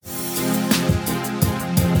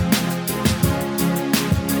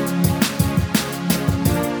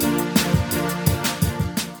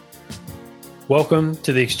Welcome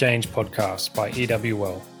to the Exchange Podcast by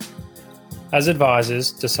EWL. As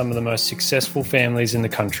advisors to some of the most successful families in the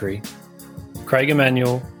country, Craig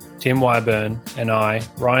Emanuel, Tim Wyburn, and I,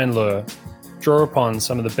 Ryan Lur, draw upon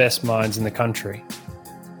some of the best minds in the country.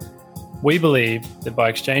 We believe that by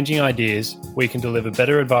exchanging ideas, we can deliver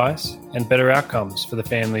better advice and better outcomes for the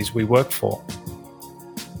families we work for.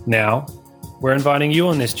 Now, we're inviting you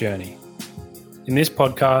on this journey. In this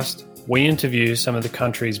podcast, we interview some of the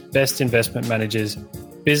country's best investment managers,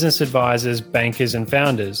 business advisors, bankers, and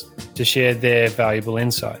founders to share their valuable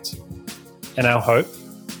insights. And our hope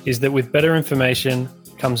is that with better information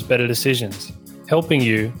comes better decisions, helping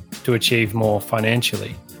you to achieve more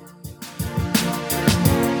financially.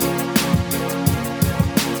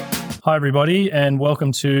 Hi, everybody, and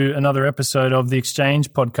welcome to another episode of the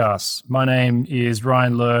Exchange Podcast. My name is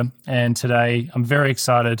Ryan Lur, and today I'm very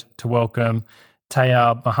excited to welcome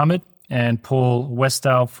Tayyab Mohammed and Paul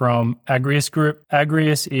Westall from Agreus Group.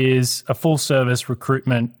 Agreus is a full-service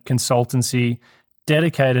recruitment consultancy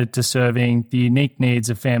dedicated to serving the unique needs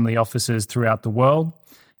of family offices throughout the world.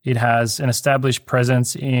 It has an established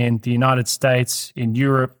presence in the United States, in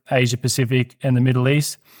Europe, Asia Pacific, and the Middle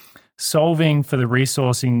East, solving for the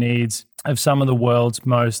resourcing needs of some of the world's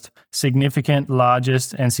most significant,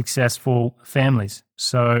 largest, and successful families.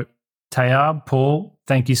 So, Tayyab, Paul,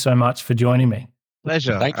 thank you so much for joining me.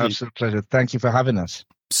 Pleasure. Thank you. Absolute pleasure. Thank you for having us.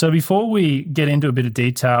 So before we get into a bit of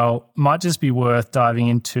detail, might just be worth diving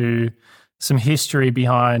into some history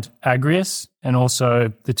behind Agreus and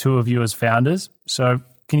also the two of you as founders. So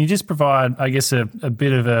can you just provide, I guess, a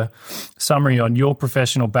bit of a summary on your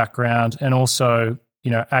professional background and also,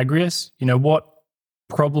 Agreus? What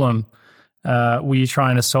problem were you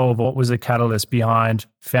trying to solve? What was the catalyst behind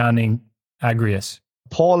founding Agreus?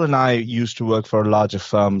 Paul and I used to work for a larger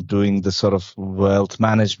firm doing the sort of wealth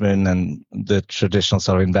management and the traditional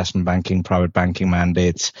sort of investment banking, private banking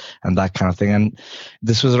mandates and that kind of thing. And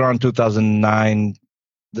this was around 2009,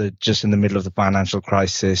 just in the middle of the financial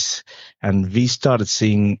crisis. And we started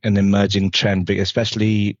seeing an emerging trend,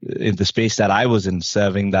 especially in the space that I was in,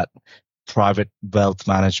 serving that private wealth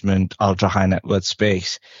management, ultra high net worth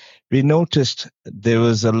space. We noticed there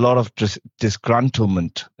was a lot of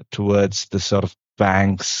disgruntlement towards the sort of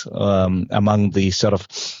banks among the sort of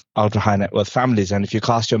ultra high net worth families. And if you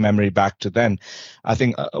cast your memory back to then, I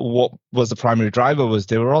think what was the primary driver was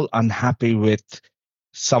they were all unhappy with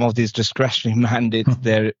some of these discretionary mandates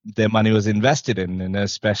their money was invested in, and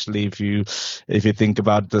especially if you think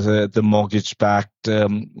about the mortgage backed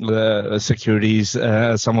securities,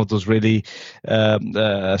 some of those really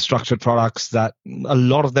structured products that a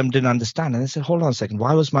lot of them didn't understand. And they said, hold on a second,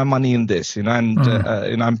 why was my money in this? And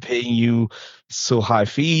I'm paying you so high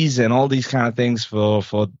fees and all these kind of things for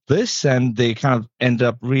this, and they kind of end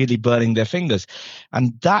up really burning their fingers.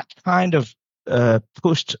 And that kind of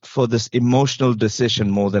pushed for this emotional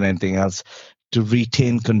decision more than anything else to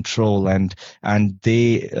retain control, and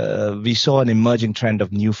we saw an emerging trend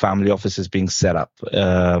of new family offices being set up,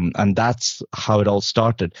 and that's how it all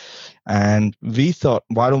started. And we thought,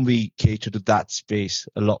 why don't we cater to that space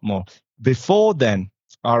a lot more? Before then,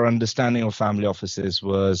 our understanding of family offices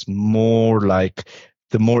was more like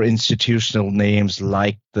the more institutional names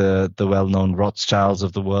like the well-known Rothschilds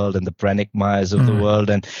of the world and the Brennick-Meyers of the world.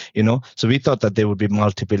 And, so we thought that they would be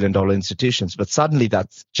multi-billion-dollar institutions, but suddenly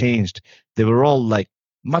that's changed. They were all like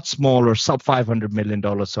much smaller, sub $500 million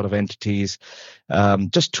sort of entities,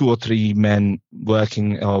 just 2 or 3 men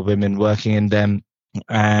working or women working in them.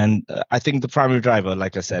 And I think the primary driver,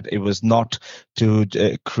 like I said, it was not to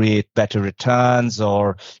create better returns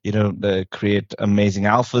or, create amazing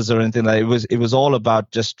alphas or anything like that. It was all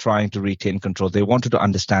about just trying to retain control. They wanted to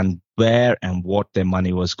understand where and what their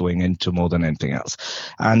money was going into more than anything else.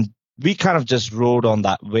 And we kind of just rode on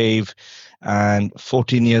that wave. And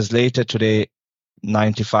 14 years later, today,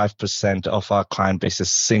 95% of our client base is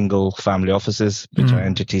single family offices, which are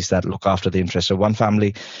entities that look after the interest of one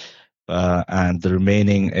family. And the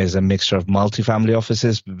remaining is a mixture of multifamily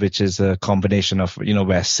offices, which is a combination of,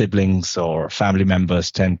 where siblings or family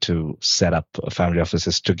members tend to set up family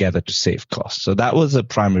offices together to save costs. So that was a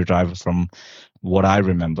primary driver from what I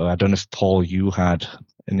remember. I don't know if, Paul, you had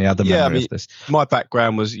any other memory of this? My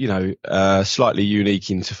background was, slightly unique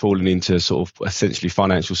into falling into sort of essentially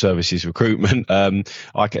financial services recruitment.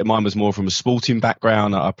 Mine was more from a sporting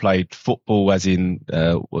background. I played football, as in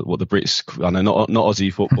what the Brits, I know not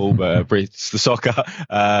Aussie football, but Brits, the soccer.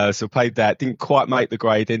 So played that. Didn't quite make the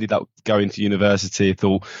grade. Ended up going to university.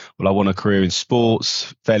 Thought, well, I want a career in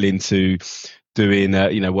sports. Fell into doing,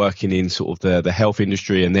 working in sort of the health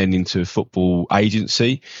industry and then into football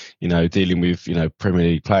agency, dealing with, Premier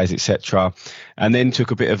League players, etc. And then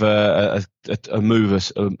took a bit of a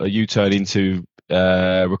move, a U-turn into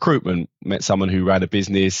recruitment. Met someone who ran a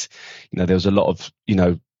business. There was a lot of,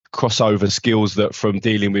 crossover skills that from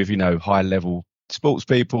dealing with, high level sports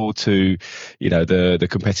people to, the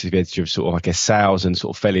competitive edge of sort of, I guess, sales, and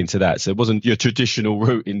sort of fell into that. So it wasn't your traditional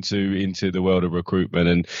route into the world of recruitment.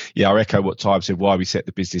 And I echo what Tybe said, why we set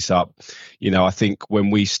the business up. I think when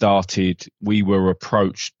we started, we were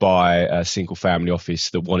approached by a single family office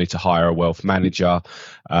that wanted to hire a wealth manager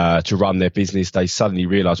to run their business. They suddenly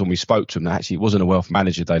realized when we spoke to them that actually it wasn't a wealth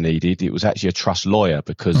manager they needed. It was actually a trust lawyer,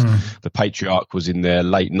 because the patriarch was in their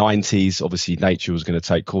late 90s. Obviously nature was going to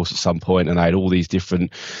take course at some point, and they had all these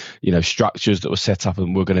different structures that were set up,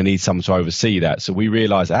 and we're going to need someone to oversee that. So we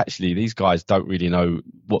realized actually these guys don't really know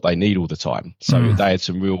what they need all the time. So they had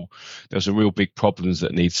there were some real big problems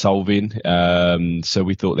that need solving. So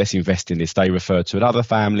we thought, let's invest in this. They referred to another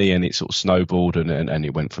family, and it sort of snowballed, and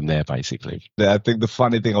it went from there basically. I think the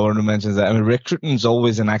funny thing I want to mention is that recruitment is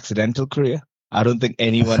always an accidental career. I don't think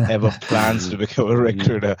anyone ever plans to become a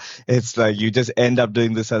recruiter. It's like you just end up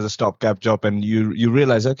doing this as a stopgap job, and you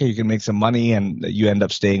realize, okay, you can make some money, and you end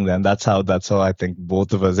up staying there. And that's how I think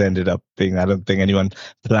both of us ended up being. I don't think anyone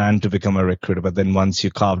planned to become a recruiter, but then once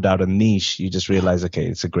you carved out a niche, you just realize, okay,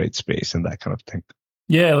 it's a great space and that kind of thing.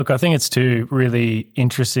 Yeah, look, I think it's two really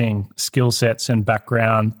interesting skill sets and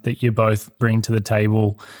background that you both bring to the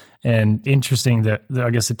table. And interesting that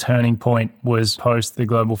I guess the turning point was post the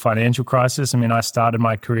global financial crisis. I mean, I started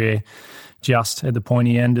my career just at the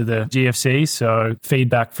pointy end of the GFC. So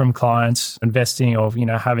feedback from clients, investing of,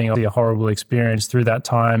 having a horrible experience through that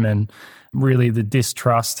time, and really the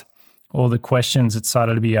distrust or the questions that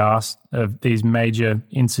started to be asked of these major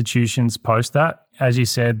institutions post that. As you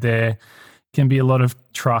said, there can be a lot of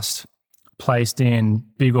trust placed in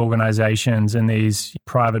big organizations and these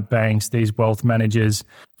private banks, these wealth managers,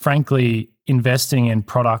 frankly, investing in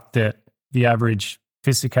product that the average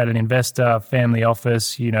sophisticated investor, family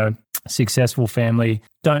office, successful family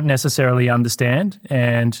don't necessarily understand.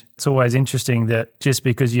 And it's always interesting that just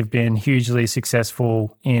because you've been hugely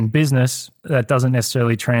successful in business, that doesn't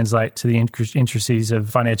necessarily translate to the intricacies of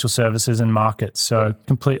financial services and markets. So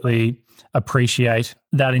completely appreciate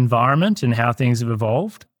that environment and how things have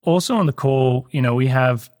evolved. Also on the call, we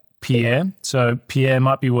have Pierre. So Pierre,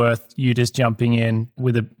 might be worth you just jumping in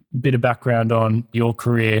with a bit of background on your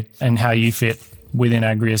career and how you fit within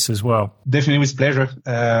Agreus as well. Definitely, with pleasure.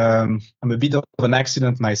 I'm a bit of an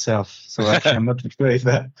accident myself, so actually I'm not sure if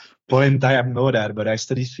Paul and I know that, but I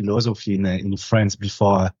studied philosophy in France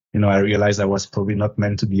before, I realized I was probably not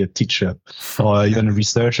meant to be a teacher or even a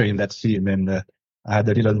researcher in that field. And I had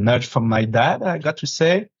a little nudge from my dad, I got to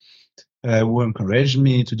say, who encouraged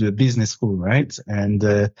me to do a business school, right? And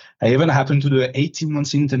I even happened to do an 18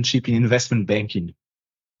 months internship in investment banking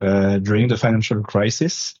during the financial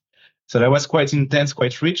crisis. So that was quite intense,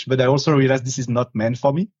 quite rich, but I also realized this is not meant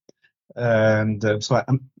for me. And so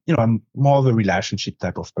I'm more of a relationship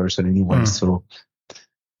type of person anyway. So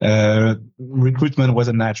recruitment was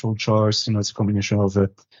a natural choice. It's a combination of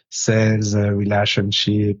sales,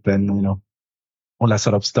 relationship, and, all that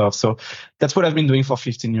sort of stuff. So that's what I've been doing for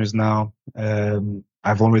 15 years now.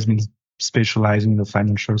 I've always been specializing in the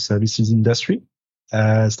financial services industry.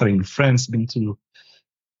 Starting in France, been to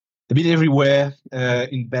a bit everywhere,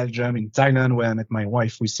 in Belgium, in Thailand, where I met my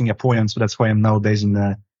wife, who is Singaporean. So that's why I'm now based in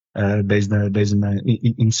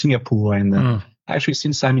Singapore. And actually,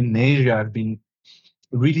 since I'm in Asia, I've been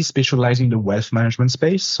really specializing in the wealth management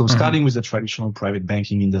space. So starting with the traditional private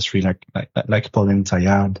banking industry, like Paul and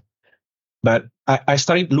Tybe. But I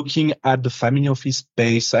started looking at the family office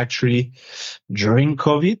space actually during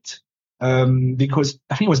COVID, because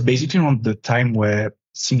I think it was basically around the time where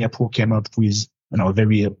Singapore came up with a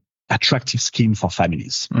very attractive scheme for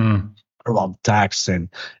families around tax and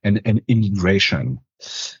immigration.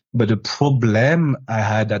 But the problem I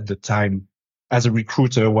had at the time as a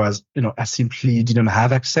recruiter was, I simply didn't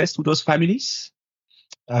have access to those families,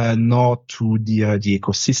 nor to the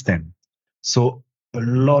ecosystem. So a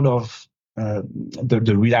lot of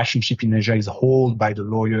the relationship in Asia is held by the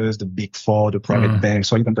lawyers, the big four, the private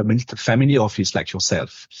banks, or even the family office like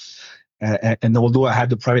yourself. And although I had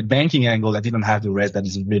the private banking angle, I didn't have the rest that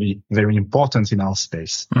is very, very important in our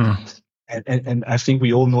space. And I think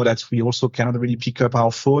we all know that we also cannot really pick up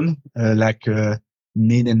our phone like a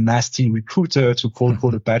mean and nasty recruiter to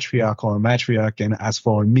call a patriarch or a matriarch and ask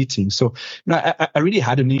for a meeting. So I really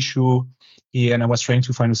had an issue here, and I was trying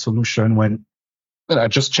to find a solution when I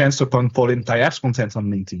just chanced upon Paul and Tybe's content on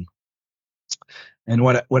LinkedIn. And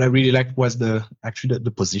what I really liked was the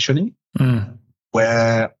positioning,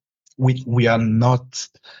 where we are not,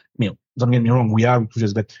 don't get me wrong, we are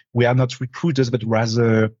recruiters, but we are not recruiters, but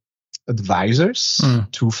rather advisors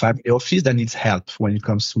to family office that needs help when it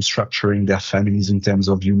comes to structuring their families in terms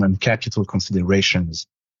of human capital considerations.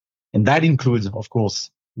 And that includes, of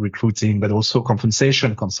course, recruiting, but also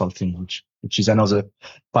compensation consulting, which is another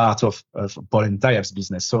part of Paul and Tayab's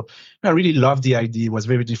business. So I really loved the idea. It was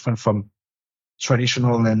very different from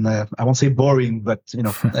traditional and I won't say boring, but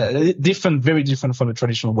very different from the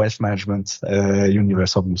traditional wealth management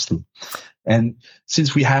universe, obviously. And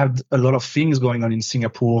since we had a lot of things going on in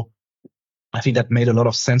Singapore, I think that made a lot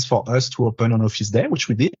of sense for us to open an office there, which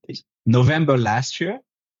we did. November last year,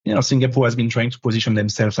 Singapore has been trying to position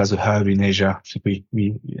themselves as a hub in Asia. I think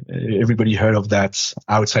everybody heard of that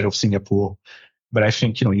outside of Singapore. But I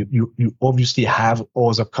think, you obviously have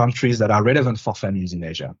other countries that are relevant for families in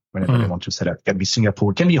Asia whenever they want to set up. It can be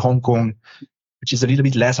Singapore, it can be Hong Kong, which is a little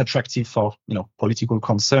bit less attractive for, political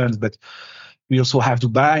concerns. But we also have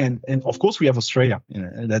Dubai and of course we have Australia.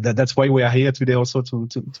 That's why we are here today also to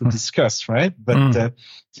discuss, right? But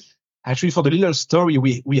actually for the little story,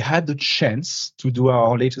 we had the chance to do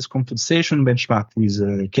our latest compensation benchmark with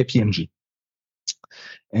KPMG.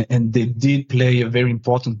 And they did play a very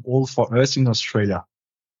important role for us in Australia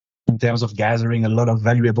in terms of gathering a lot of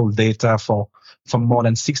valuable data from more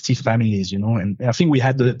than 60 families, and I think we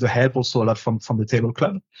had the help also a lot from the Table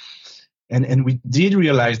Club. And we did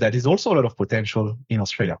realize that there's also a lot of potential in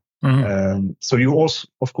Australia. So you also,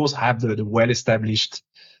 of course, have the well-established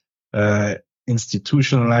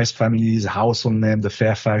institutionalized families, household name, the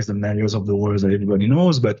Fairfax, the Marriotts of the world that everybody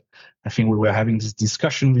knows. But I think we were having this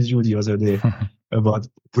discussion with you the other day about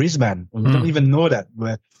Brisbane. We don't even know that,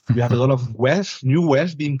 but we have a lot of new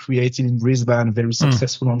wealth being created in Brisbane, very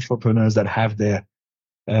successful entrepreneurs that have their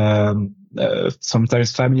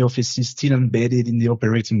sometimes family offices still embedded in the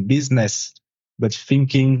operating business, but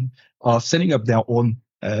thinking of setting up their own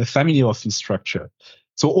family office structure.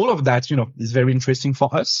 So all of that, is very interesting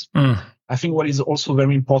for us. I think what is also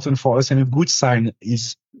very important for us and a good sign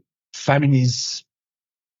is families,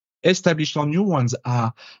 established or new ones,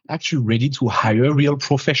 are actually ready to hire a real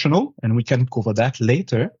professional, and we can cover that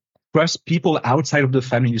later, plus people outside of the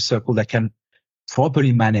family circle that can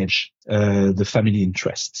properly manage the family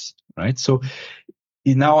interests, right? So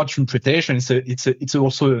in our interpretation, it's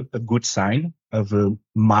also a good sign of a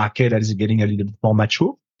market that is getting a little bit more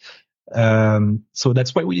mature. So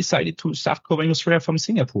that's why we decided to start covering Australia from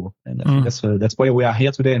Singapore, and I think that's why we are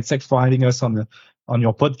here today. And thanks for having us on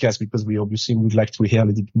your podcast, because we obviously would like to hear a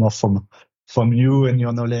little bit more from you and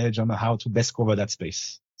your knowledge on how to best cover that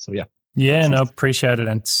space. So yeah. Yeah, no, appreciate it,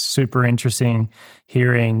 and super interesting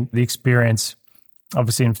hearing the experience,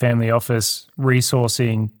 obviously in family office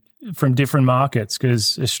resourcing from different markets,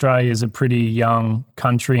 because Australia is a pretty young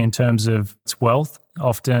country in terms of its wealth,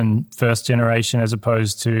 often first generation as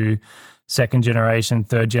opposed to second generation,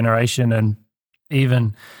 third generation, and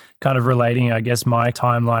even kind of relating, I guess, my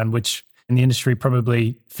timeline, which in the industry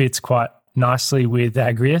probably fits quite nicely with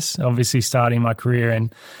Agreus, obviously starting my career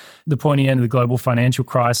in the pointy end of the global financial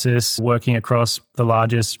crisis, working across the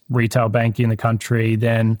largest retail bank in the country,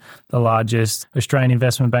 then the largest Australian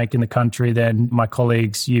investment bank in the country, then my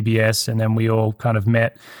colleagues, UBS, and then we all kind of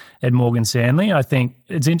met at Morgan Stanley. I think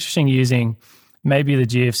it's interesting using maybe the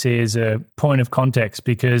GFC as a point of context,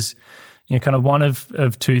 because kind of one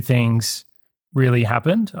of two things really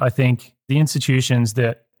happened. I think the institutions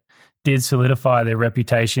that did solidify their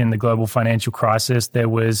reputation in the global financial crisis, there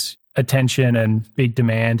was attention and big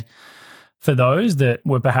demand for those that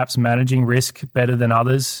were perhaps managing risk better than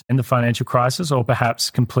others in the financial crisis, or perhaps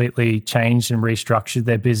completely changed and restructured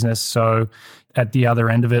their business. So at the other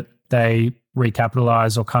end of it, they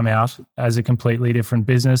recapitalize or come out as a completely different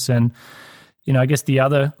business. And, I guess the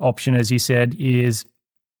other option, as you said, is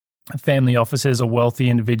family offices or wealthy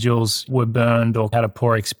individuals were burned or had a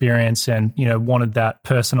poor experience and, wanted that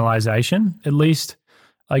personalization. At least,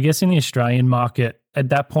 I guess, in the Australian market, at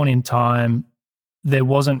that point in time, there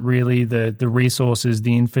wasn't really the resources,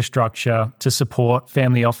 the infrastructure to support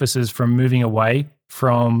family offices from moving away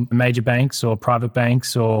from major banks or private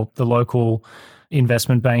banks or the local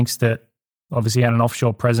investment banks that obviously had an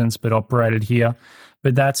offshore presence but operated here.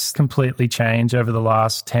 But that's completely changed over the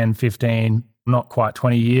last 10, 15, not quite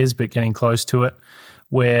 20 years, but getting close to it,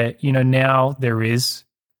 where, now there is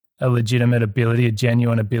a legitimate ability, a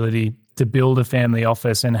genuine ability to build a family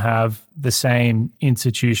office and have the same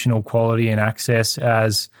institutional quality and access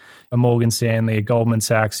as a Morgan Stanley, a Goldman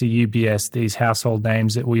Sachs, a UBS, these household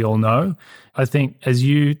names that we all know. I think, as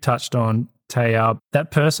you touched on, Tayab,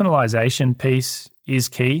 that personalization piece is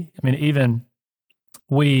key. I mean, even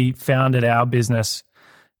we founded our business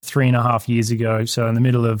 3.5 years ago, so in the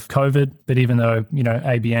middle of COVID. But even though,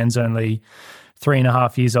 ABN's only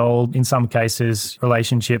 3.5 years old, in some cases,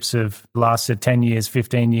 relationships have lasted 10 years,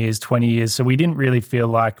 15 years, 20 years. So we didn't really feel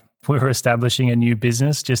like we were establishing a new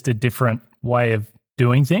business, just a different way of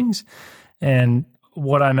doing things. And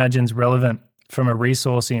what I imagine is relevant from a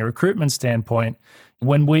resourcing and recruitment standpoint,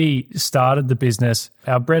 when we started the business,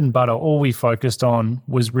 our bread and butter, all we focused on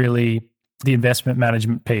was really the investment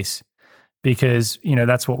management piece, because,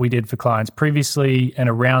 that's what we did for clients previously. And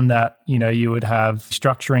around that, you would have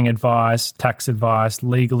structuring advice, tax advice,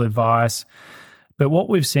 legal advice. But what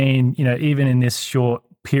we've seen, even in this short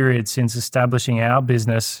period since establishing our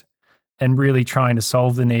business and really trying to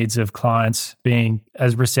solve the needs of clients, being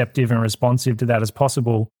as receptive and responsive to that as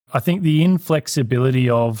possible, I think the inflexibility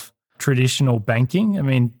of traditional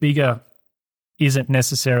banking, bigger isn't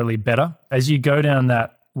necessarily better. As you go down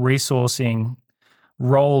that resourcing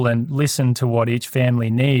role and listen to what each family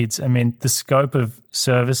needs, the scope of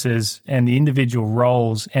services and the individual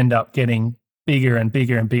roles end up getting bigger and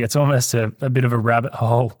bigger and bigger. It's almost a bit of a rabbit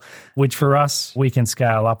hole, which for us, we can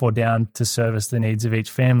scale up or down to service the needs of each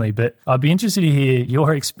family. But I'd be interested to hear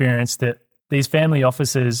your experience that these family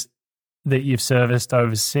offices that you've serviced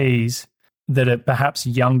overseas that are perhaps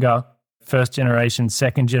younger, first generation,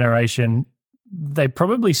 second generation, they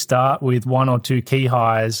probably start with 1 or 2 key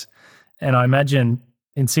hires. And I imagine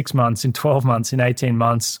in 6 months, in 12 months, in 18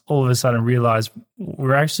 months, all of a sudden realize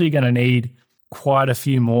we're actually going to need quite a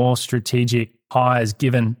few more strategic hires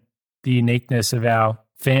given the uniqueness of our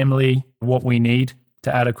family, what we need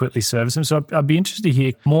to adequately service them. So I'd be interested to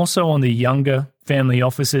hear more so on the younger family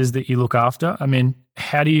offices that you look after.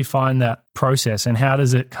 How do you find that process and how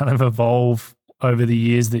does it kind of evolve over the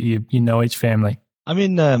years that you know each family?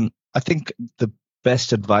 I think the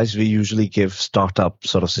best advice we usually give startup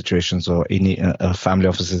sort of situations or any family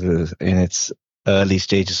offices in its early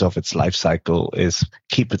stages of its life cycle is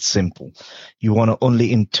keep it simple. You want to only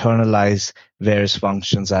internalize various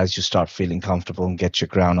functions as you start feeling comfortable and get your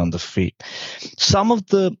ground on the feet. Some of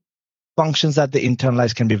the functions that they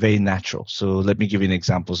internalize can be very natural. So let me give you an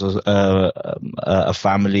example. So a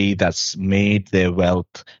family that's made their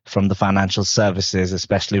wealth from the financial services,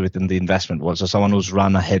 especially within the investment world. So someone who's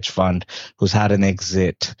run a hedge fund, who's had an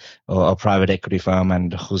exit, or a private equity firm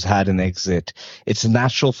and who's had an exit. It's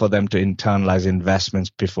natural for them to internalize investments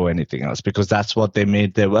before anything else because that's what they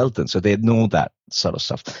made their wealth in. So they know that sort of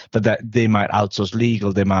stuff. But that they might outsource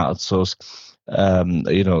legal, they might outsource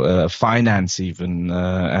finance even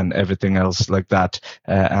and everything else like that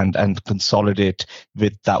and consolidate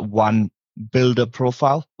with that one builder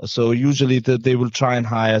profile. So usually they will try and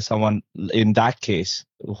hire someone in that case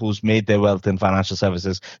who's made their wealth in financial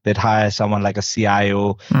services. They'd hire someone like a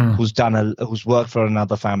CIO who's worked for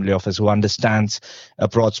another family office, who understands a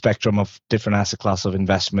broad spectrum of different asset class of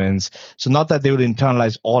investments. So not that they would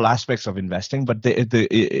internalize all aspects of investing, but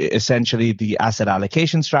essentially the asset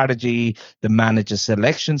allocation strategy, the manager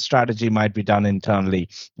selection strategy might be done internally,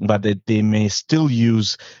 but they may still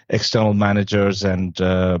use external managers and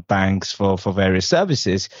banks for various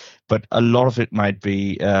services. But a lot of it might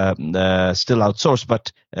be still outsourced, but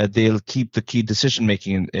they'll keep the key decision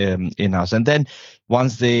making in-house. And then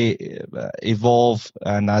once they evolve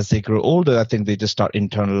and as they grow older, I think they just start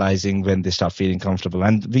internalizing when they start feeling comfortable.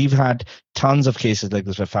 And we've had tons of cases like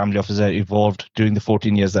this where family offices have evolved during the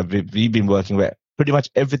 14 years that we've been working with. Pretty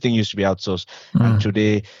much everything used to be outsourced. And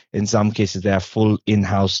today, in some cases, they have full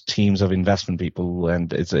in-house teams of investment people.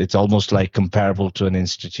 And it's almost like comparable to an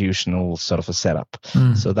institutional sort of a setup.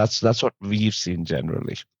 So that's what we've seen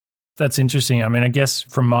generally. That's interesting. I guess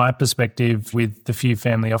from my perspective with the few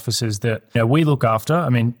family offices that we look after,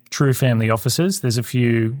 true family offices, there's a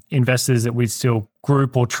few investors that we still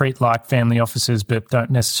group or treat like family offices, but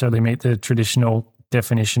don't necessarily meet the traditional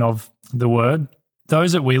definition of the word.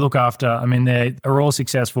 Those that we look after, they are all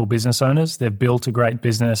successful business owners. They've built a great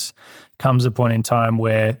business. Comes a point in time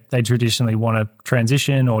where they traditionally want to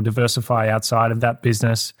transition or diversify outside of that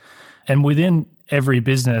business. And within every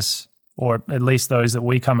business, or at least those that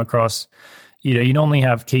we come across, you normally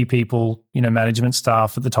have key people, management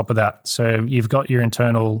staff at the top of that. So you've got your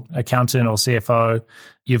internal accountant or CFO,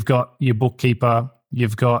 you've got your bookkeeper,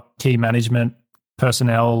 you've got key management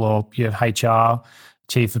personnel or your HR,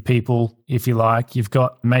 chief of people, if you like. You've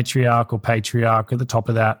got matriarch or patriarch at the top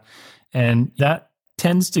of that. And that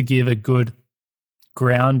tends to give a good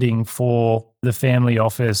grounding for the family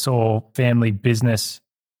office or family business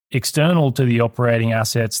external to the operating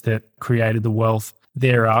assets that created the wealth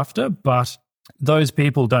thereafter. But those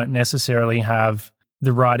people don't necessarily have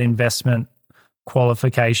the right investment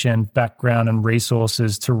qualification, background, and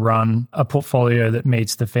resources to run a portfolio that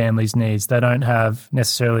meets the family's needs. They don't have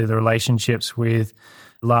necessarily the relationships with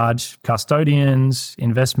large custodians,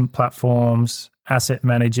 investment platforms, asset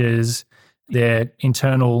managers. Their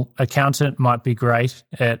internal accountant might be great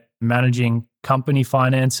at managing company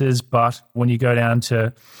finances, but when you go down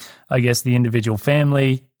to, I guess, the individual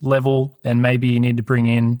family level, then maybe you need to bring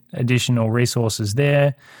in additional resources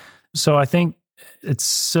there. So I think it's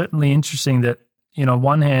certainly interesting that, on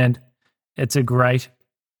one hand, it's a great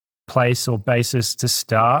place or basis to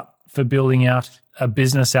start for building out a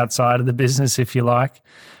business outside of the business, if you like.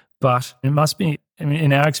 But it must be,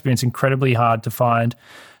 in our experience, incredibly hard to find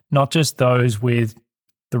not just those with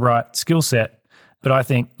the right skill set, but I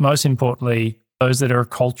think most importantly, those that are a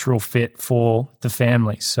cultural fit for the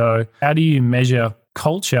family. So how do you measure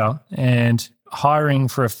culture? And hiring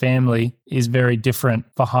for a family is very different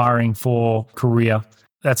for hiring for career.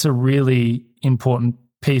 That's a really important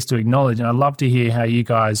piece to acknowledge. And I'd love to hear how you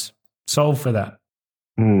guys solve for that.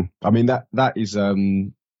 That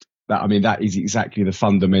is exactly the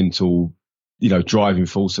fundamental, driving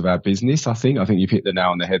force of our business. I think you've hit the nail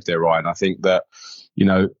on the head there, Ryan. I think that,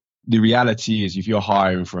 the reality is if you're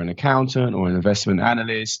hiring for an accountant or an investment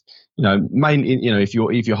analyst,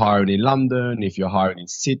 if you're hiring in London, if you're hiring in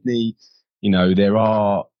Sydney, there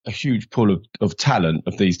are a huge pool of talent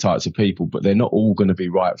of these types of people, but they're not all going to be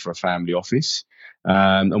right for a family office.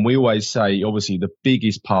 And we always say, obviously, the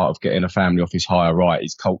biggest part of getting a family office hire right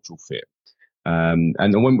is cultural fit. And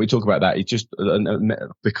when we talk about that, it's just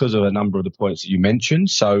because of a number of the points that you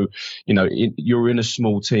mentioned. So, you're in a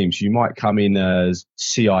small team, so you might come in as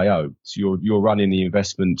CIO, so you're running the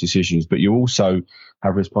investment decisions, but you also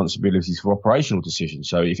have responsibilities for operational decisions.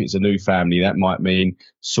 So if it's a new family, that might mean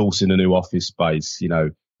sourcing a new office space,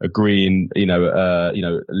 agreeing,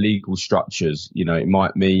 legal structures, it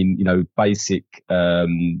might mean, basic,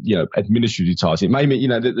 administrative tasks. It may mean,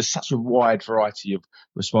 there's such a wide variety of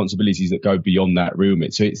responsibilities that go beyond that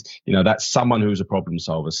remit. So it's, that's someone who's a problem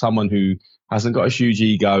solver, someone who hasn't got a huge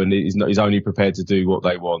ego and is only prepared to do what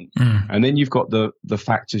they want. And then you've got the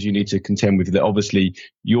factors you need to contend with that obviously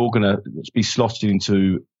you're going to be slotted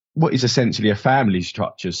into what is essentially a family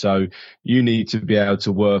structure. So you need to be able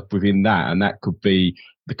to work within that. And that could be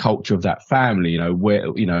the culture of that family, where,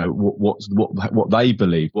 what they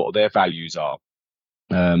believe, what their values are.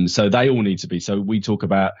 So they all need to be. So we talk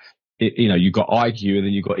about, you've got IQ and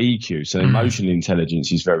then you've got EQ. So emotional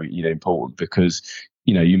intelligence is very, important because,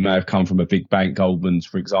 you may have come from a big bank, Goldman's,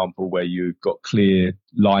 for example, where you've got clear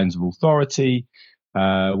lines of authority.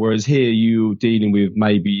 Whereas here you're dealing with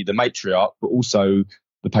maybe the matriarch, but also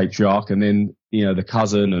the patriarch, and then, the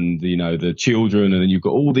cousin and, the children. And then you've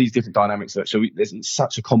got all these different dynamics. So there's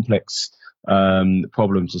such a complex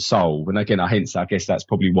problem to solve. And again, I guess that's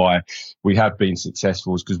probably why we have been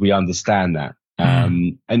successful, is because we understand that.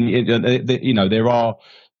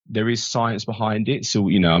 There is science behind it. So,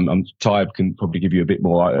 Tyb can probably give you a bit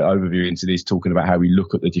more overview into this, talking about how we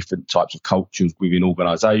look at the different types of cultures within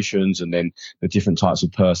organizations and then the different types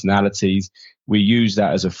of personalities. We use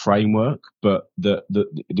that as a framework, but the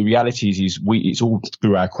reality is it's all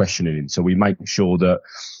through our questioning. So we make sure that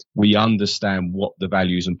we understand what the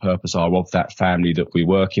values and purpose are of that family that we're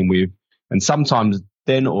working with. And sometimes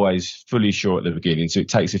they're not always fully sure at the beginning. So it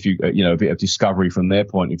takes a bit of discovery from their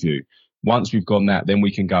point of view. Once we've gone that, then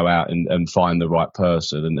we can go out and find the right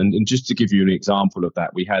person. And just to give you an example of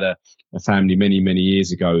that, we had a family many, many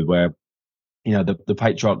years ago where, the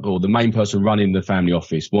patriarch or the main person running the family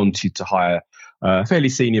office wanted to hire a fairly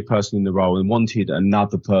senior person in the role and wanted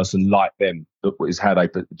another person like them. That was how they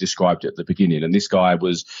described it at the beginning. And this guy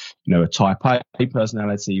was, a type A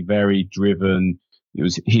personality, very driven. It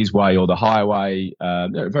was his way or the highway,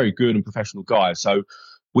 a very good and professional guy. So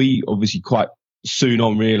we obviously quite soon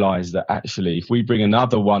on realized that actually if we bring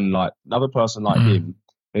another person like him,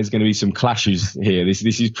 there's going to be some clashes here. This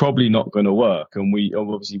is probably not going to work. And we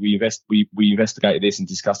investigated this and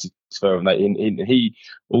discussed it further. And he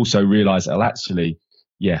also realized that actually,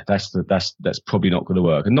 that's probably not going to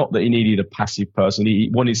work. And not that he needed a passive person. He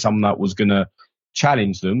wanted someone that was going to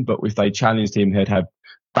challenge them. But if they challenged him, he'd have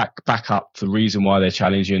back up the reason why they're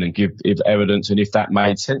challenging and give evidence. And if that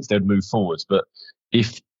made sense, they'd move forwards. But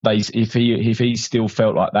if he still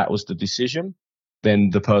felt like that was the decision,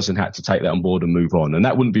 then the person had to take that on board and move on. And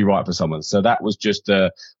that wouldn't be right for someone. So that was just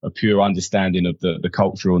a pure understanding of the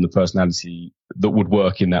culture and the personality that would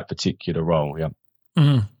work in that particular role. Yeah.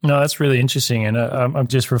 No, that's really interesting. And I'm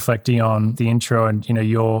just reflecting on the intro and,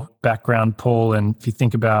 your background, Paul. And if you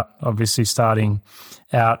think about obviously starting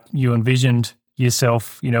out, you envisioned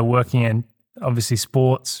yourself, working in obviously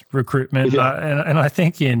sports recruitment. And I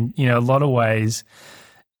think in, a lot of ways,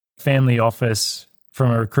 family office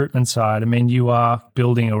from a recruitment side, I mean, you are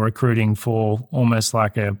building or recruiting for almost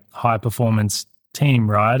like a high performance team,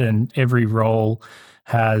 right? And every role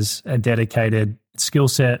has a dedicated skill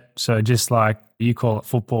set. So just like you call it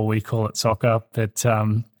football, we call it soccer. But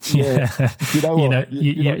you're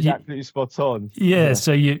exactly spot on. Yeah.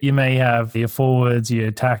 So you may have your forwards, your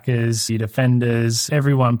attackers, your defenders.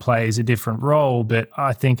 Everyone plays a different role, but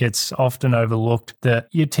I think it's often overlooked that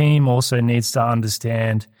your team also needs to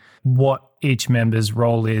understand what each member's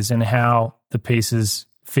role is and how the pieces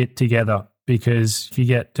fit together. Because if you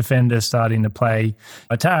get defenders starting to play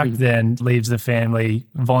attack, then leaves the family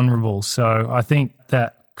vulnerable. So I think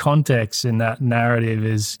that context in that narrative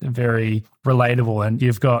is very relatable. And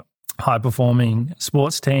you've got high-performing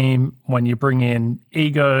sports team when you bring in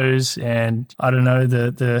egos and, I don't know,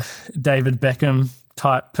 the David Beckham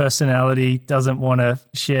type personality doesn't want to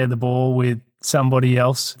share the ball with somebody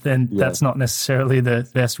else, then that's not necessarily the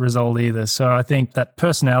best result either. So I think that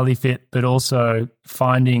personality fit, but also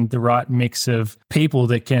finding the right mix of people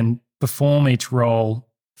that can perform each role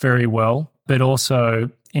very well, but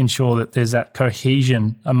also ensure that there's that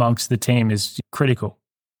cohesion amongst the team is critical.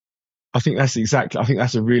 I think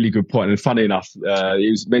that's a really good point. And funny enough,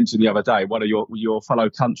 it was mentioned the other day, one of your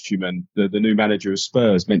fellow countrymen, the new manager of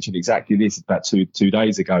Spurs, mentioned exactly this about two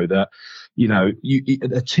days ago, that,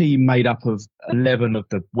 a team made up of 11 of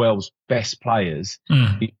the world's best players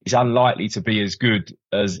is unlikely to be as good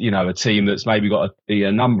as, a team that's maybe got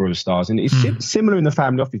a number of stars. And it's similar in the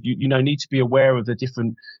family office. You need to be aware of the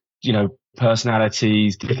different,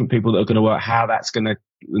 personalities, different people that are going to work, how that's going to,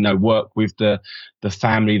 work with the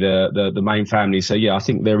family, the main family. So I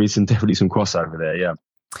think there is definitely some crossover there. Yeah.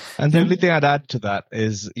 And the only thing I'd add to that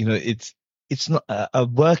is, it's not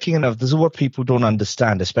working enough. This is what people don't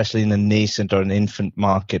understand, especially in a nascent or an infant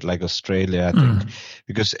market like Australia, I think,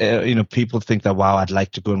 because, people think that, wow, I'd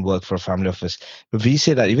like to go and work for a family office. But we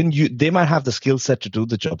say that they might have the skill set to do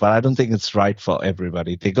the job, but I don't think it's right for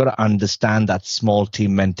everybody. They got to understand that small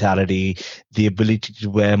team mentality, the ability to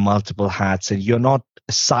wear multiple hats, and you're not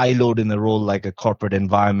siloed in a role like a corporate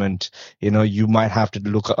environment. You might have to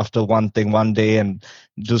look after one thing one day and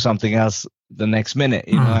do something else the next minute,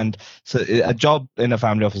 and so a job in a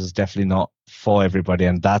family office is definitely not for everybody.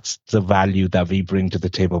 And that's the value that we bring to the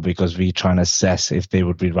table, because we try and assess if they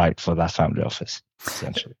would be right for that family office,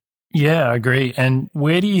 essentially. Yeah, I agree. And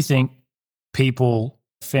where do you think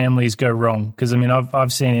families go wrong? Because,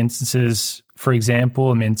 I've seen instances, for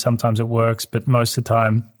example, sometimes it works, but most of the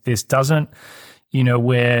time this doesn't,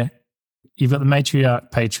 where you've got the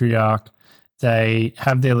matriarch, patriarch, they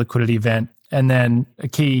have their liquidity event, and then a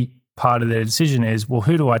key part of their decision is, well,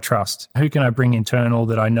 who do I trust? Who can I bring internal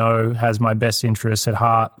that I know has my best interests at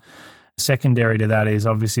heart? Secondary to that is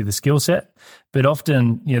obviously the skill set, but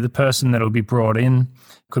often, the person that will be brought in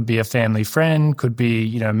could be a family friend, could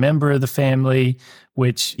be, a member of the family,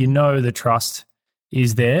 which, the trust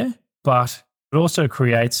is there, but it also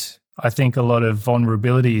creates, I think, a lot of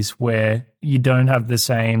vulnerabilities where you don't have the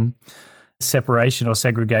same separation or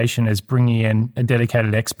segregation as bringing in a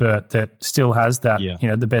dedicated expert that still has that,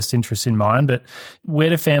 the best interests in mind. But where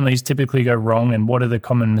do families typically go wrong, and what are the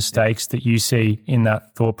common mistakes that you see in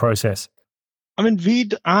that thought process?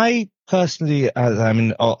 I personally,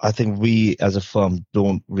 I think we as a firm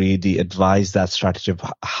don't really advise that strategy of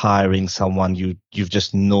hiring someone you've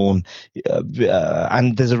just known,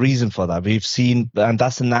 and there's a reason for that. We've seen, and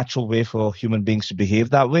that's a natural way for human beings to behave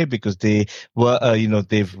that way, because they were,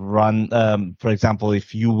 they've run. For example,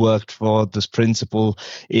 if you worked for this principal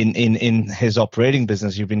in his operating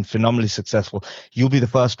business, you've been phenomenally successful. You'll be the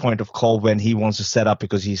first point of call when he wants to set up,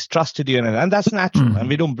 because he's trusted you, and that's natural, and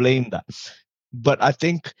we don't blame that. But I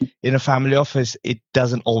think in a family office, it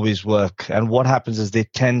doesn't always work. And what happens is they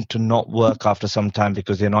tend to not work after some time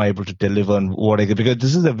because they're not able to deliver on what they get. Because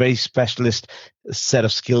this is a very specialist set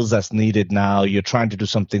of skills that's needed now. You're trying to do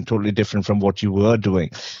something totally different from what you were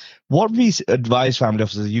doing. What we advise family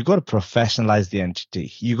offices, you got to professionalize the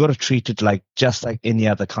entity. You got to treat it just like any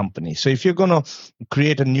other company. So if you're going to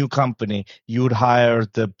create a new company, you would hire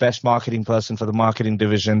the best marketing person for the marketing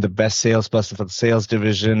division, the best salesperson for the sales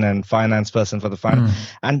division, and finance person for the finance,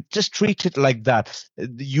 and just treat it like that.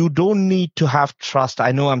 You don't need to have trust.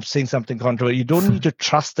 I know I'm saying something controversial. You don't need to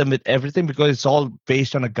trust them with everything, because it's all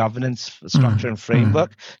based on a governance structure and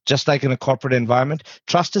framework, just like in a corporate environment.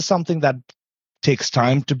 Trust is something that takes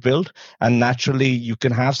time to build, and naturally you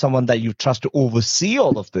can have someone that you trust to oversee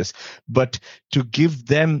all of this, but to give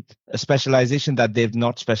them a specialization that they've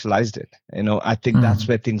not specialized in, I think that's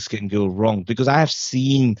where things can go wrong, because I have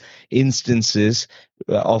seen instances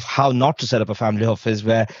of how not to set up a family office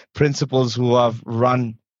where principals who have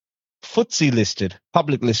run FTSE listed,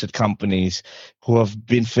 public listed companies who have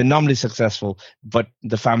been phenomenally successful, but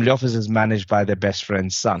the family office is managed by their best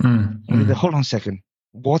friend's son. Hold on a second.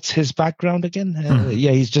 What's his background again?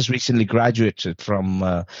 Yeah, he's just recently graduated from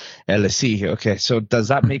LSE. Okay, so does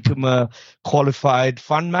that make him a qualified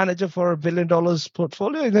fund manager for $1 billion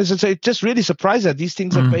portfolio? It just really surprised that these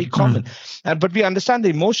things are very common. But we understand the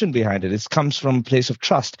emotion behind it. It comes from a place of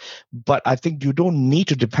trust. But I think you don't need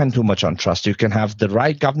to depend too much on trust. You can have the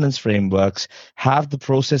right governance frameworks, have the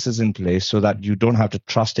processes in place so that you don't have to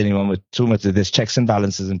trust anyone with too much of this checks and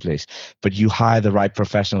balances in place. But you hire the right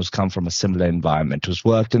professionals who come from a similar environment, who's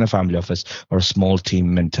worked in a family office or a small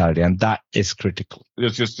team mentality, and that is critical.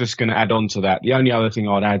 Just going to add on to that. The only other thing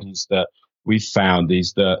I'd add is that we've found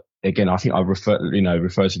is that, again, I think I referred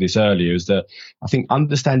to this earlier, is that I think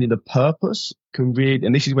understanding the purpose can really,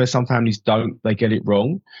 and this is where some families they get it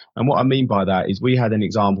wrong. And what I mean by that is we had an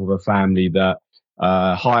example of a family that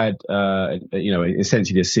hired,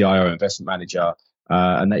 essentially a CIO, investment manager,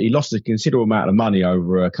 and that he lost a considerable amount of money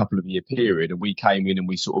over a couple of year period. And we came in and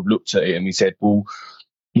we sort of looked at it and we said, well,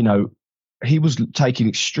 he was taking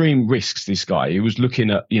extreme risks, this guy. He was looking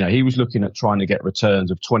at trying to get returns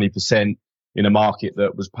of 20% in a market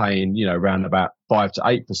that was paying, around about 5 to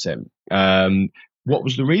 8%. What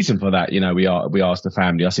was the reason for that? We asked the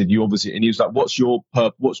family. I said, you obviously, and he was like, what's your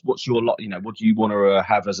what's your lot? What do you want to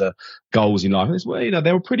have as a goals in life? And it's, well,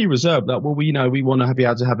 they were pretty reserved. Like, well, we want to be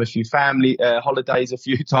able to have a few family holidays a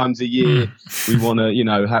few times a year. We want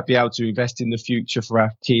to, be able to invest in the future for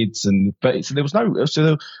our kids. But there was no,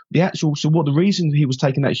 so what the reason he was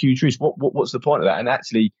taking that huge risk, what's the point of that? And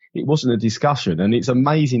actually, it wasn't a discussion. And it's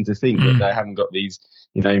amazing to think that they haven't got these,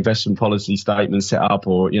 investment policy statements set up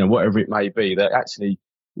or, whatever it may be, that actually,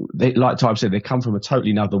 like Type said, they come from a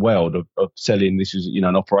totally another world of selling. This is,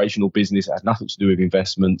 an operational business that has nothing to do with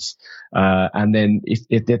investments. And then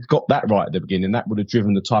if they'd got that right at the beginning, that would have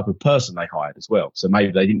driven the type of person they hired as well. So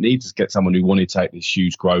maybe they didn't need to get someone who wanted to take this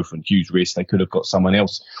huge growth and huge risk. They could have got someone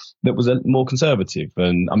else that was more conservative.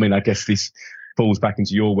 And I mean, I guess this falls back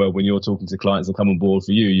into your world when you're talking to clients that come on board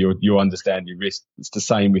for you. You're understanding risk. It's the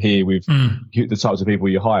same here with the types of people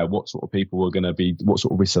you hire. What sort of people are going to be, what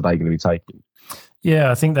sort of risks are they going to be taking? Yeah,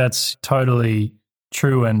 I think that's totally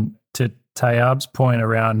true. And to Tayyab's point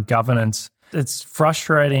around governance, it's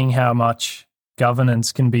frustrating how much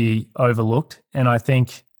governance can be overlooked. And I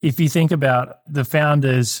think if you think about the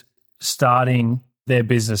founders starting their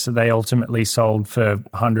business that they ultimately sold for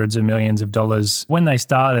hundreds of millions of dollars, when they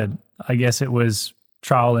started, I guess it was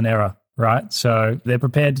trial and error, right? So they're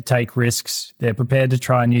prepared to take risks. They're prepared to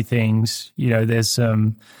try new things. There's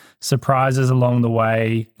some surprises along the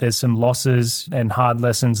way. There's some losses and hard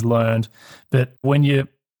lessons learned. But when you're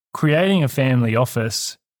creating a family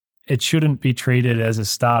office, it shouldn't be treated as a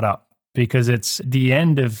startup, because it's the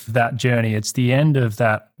end of that journey. It's the end of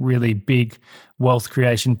that really big wealth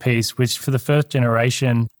creation piece, which for the first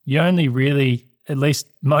generation, you only really, at least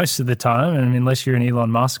most of the time, and unless you're an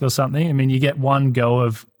Elon Musk or something, you get one go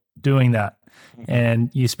of doing that, and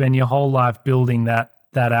you spend your whole life building that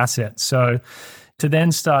asset. So to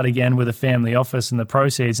then start again with a family office and the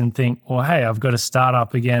proceeds and think, well, hey, I've got to start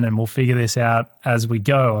up again and we'll figure this out as we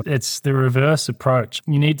go. It's the reverse approach.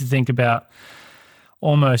 You need to think about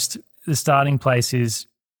almost the starting place is,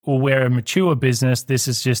 well, we're a mature business. This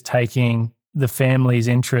is just taking the family's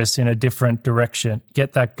interests in a different direction.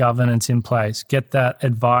 Get that governance in place. Get that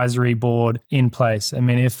advisory board in place.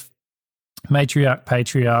 If matriarch,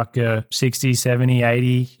 patriarch are 60, 70,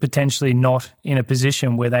 80, potentially not in a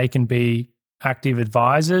position where they can be active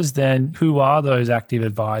advisors, then who are those active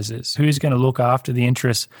advisors? Who's going to look after the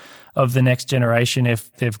interests of the next generation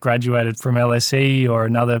if they've graduated from LSE or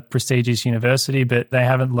another prestigious university, but they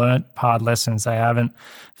haven't learnt hard lessons, they haven't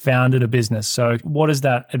founded a business? So what does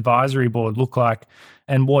that advisory board look like?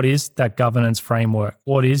 And what is that governance framework?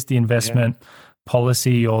 What is the investment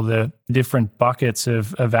policy or the different buckets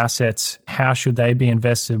of assets? How should they be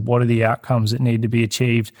invested? What are the outcomes that need to be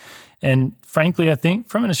achieved? And frankly, I think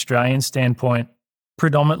from an Australian standpoint,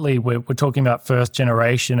 predominantly we're talking about first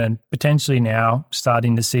generation and potentially now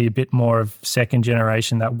starting to see a bit more of second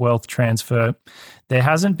generation, that wealth transfer. There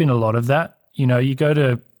hasn't been a lot of that. You go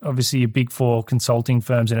to obviously your big four consulting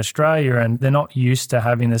firms in Australia and they're not used to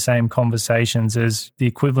having the same conversations as the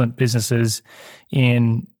equivalent businesses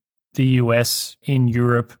in the US, in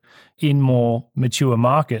Europe, in more mature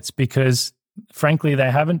markets, because frankly,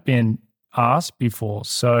 they haven't been asked before.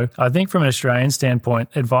 So I think from an Australian standpoint,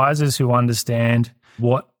 advisors who understand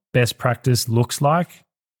what best practice looks like,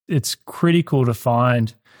 it's critical to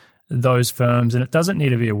find those firms. And it doesn't need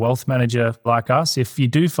to be a wealth manager like us. If you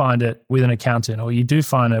do find it with an accountant, or you do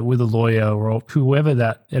find it with a lawyer, or whoever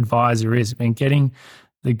that advisor is, I mean, getting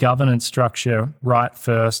the governance structure right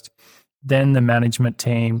first, then the management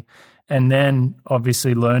team, and then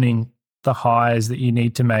obviously learning the hires that you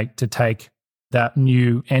need to make to take that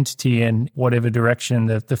new entity in whatever direction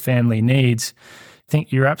that the family needs. I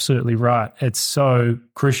think you're absolutely right. It's so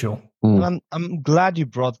crucial. I'm glad you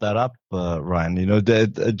brought that up, Ryan,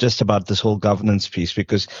 just about this whole governance piece,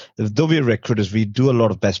 because though we're recruiters, we do a lot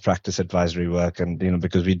of best practice advisory work. And,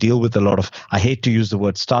 because we deal with a lot of, I hate to use the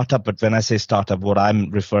word startup, but when I say startup, what I'm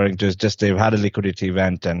referring to is just they've had a liquidity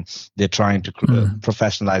event and they're trying to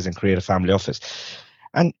professionalize and create a family office.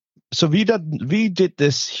 And so we did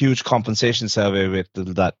this huge compensation survey with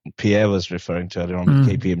that Pierre was referring to earlier on with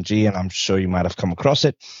KPMG, and I'm sure you might have come across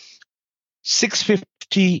it.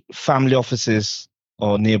 650 family offices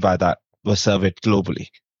or nearby that were surveyed globally.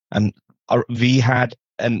 And we had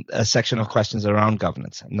a section of questions around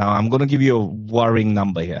governance. Now, I'm going to give you a worrying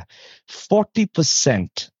number here.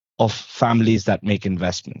 40% of families that make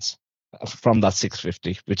investments from that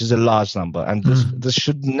 650, which is a large number, and this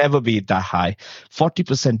should never be that high.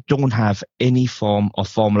 40% don't have any form of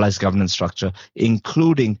formalized governance structure,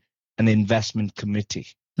 including an investment committee.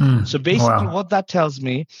 So basically what that tells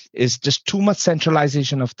me is just too much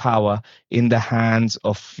centralization of power in the hands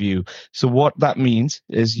of few. So what that means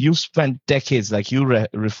is you've spent decades, like you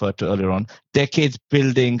referred to earlier on, decades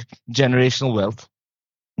building generational wealth.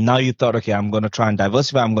 Now you thought, okay, I'm going to try and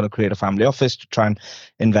diversify. I'm going to create a family office to try and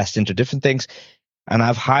invest into different things. And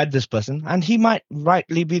I've hired this person, and he might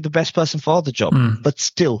rightly be the best person for the job. But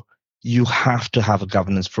still, you have to have a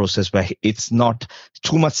governance process where it's not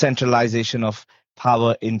too much centralization of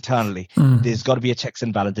power internally. There's got to be a checks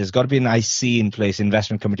and balance. There's got to be an IC in place,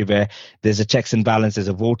 investment committee, where there's a checks and balance. There's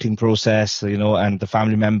a voting process, and the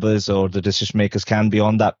family members or the decision makers can be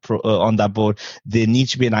on that on that board. There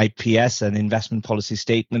needs to be an IPS, an investment policy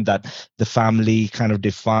statement that the family kind of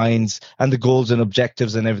defines, and the goals and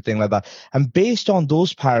objectives and everything like that. And based on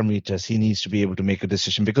those parameters, he needs to be able to make a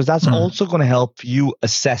decision, because that's also going to help you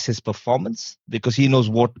assess his performance, because he knows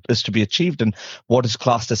what is to be achieved and what is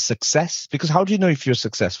classed as success. Because how do you know if you're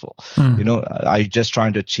successful? Are you just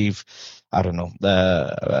trying to achieve, I don't know,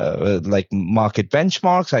 like market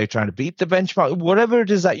benchmarks? Are you trying to beat the benchmark? Whatever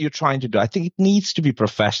it is that you're trying to do, I think it needs to be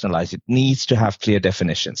professionalized. It needs to have clear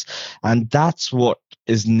definitions, and that's what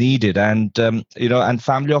is needed. And and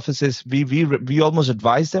family offices, we almost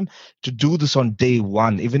advise them to do this on day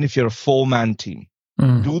one, even if you're a 4-man team.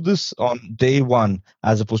 Do this on day one,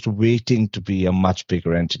 as opposed to waiting to be a much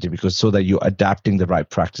bigger entity, because so that you're adapting the right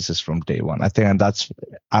practices from day one. I think, and that's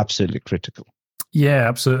absolutely critical. Yeah,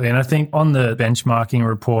 absolutely. And I think on the benchmarking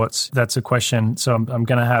reports, that's a question. So I'm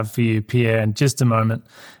going to have for you, Pierre, in just a moment.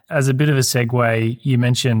 As a bit of a segue, you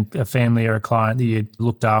mentioned a family or a client that you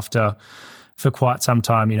looked after for quite some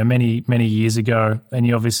time, many, many years ago. And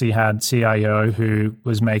you obviously had CIO who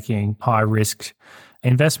was making high risk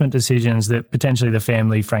investment decisions that potentially the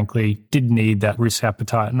family, frankly, did need that risk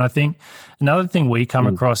appetite. And I think another thing we come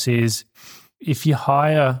across is if you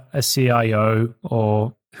hire a CIO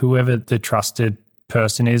or whoever the trusted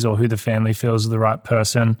person is, or who the family feels is the right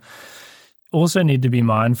person, also need to be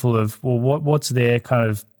mindful of, well, what's their kind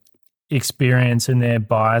of experience and their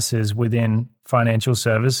biases within financial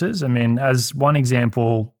services. I mean, as one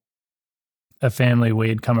example, a family we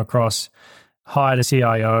had come across hired a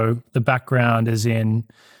CIO. The background is in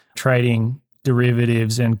trading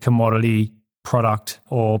derivatives and commodity product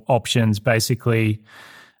or options, basically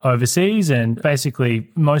overseas. And basically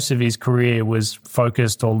most of his career was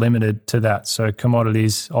focused or limited to that. So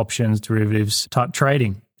commodities, options, derivatives type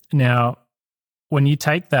trading. Now, when you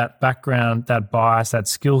take that background, that bias, that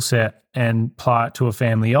skill set, and apply it to a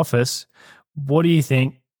family office, what do you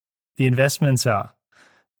think the investments are?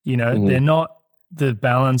 They're not the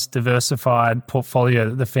balanced, diversified portfolio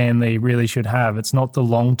that the family really should have. It's not the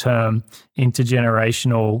long-term,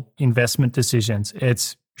 intergenerational investment decisions.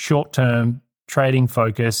 It's short-term,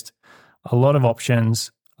 trading-focused, a lot of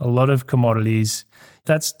options, a lot of commodities.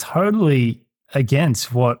 That's totally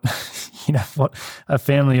against what what a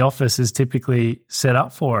family office is typically set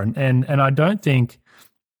up for. And I don't think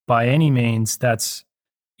by any means that's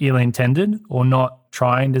ill-intended or not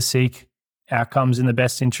trying to seek outcomes in the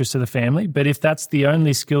best interest of the family. But if that's the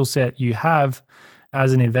only skill set you have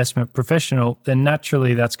as an investment professional, then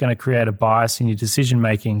naturally that's going to create a bias in your decision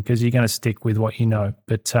making, because you're going to stick with what you know.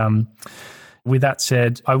 But With that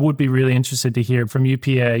said, I would be really interested to hear from you,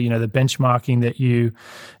 Pierre, the benchmarking that you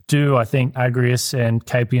do. I think Agreus and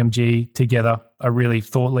KPMG together are really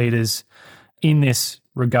thought leaders in this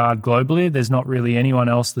regard globally. There's not really anyone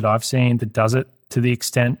else that I've seen that does it to the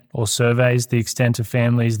extent or surveys the extent of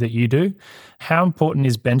families that you do. How important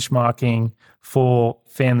is benchmarking for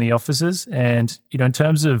family offices? And, in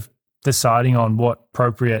terms of deciding on what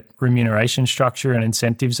appropriate remuneration structure and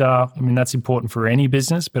incentives are, that's important for any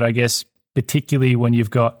business, but I guess particularly when you've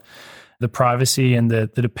got the privacy and the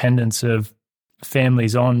dependence of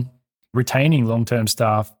families on retaining long-term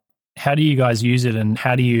staff, how do you guys use it and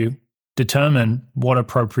how do you determine what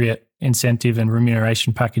appropriate incentive and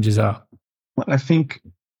remuneration packages are? Well, I think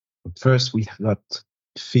first we got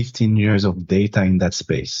 15 years of data in that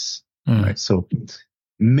space, right? So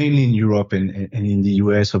mainly in Europe and in the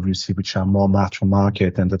US, obviously, which are more mature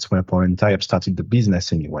market, and that's where Paul and Ty have started the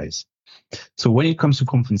business anyways. So when it comes to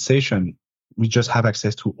compensation, we just have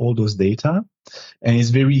access to all those data, and it's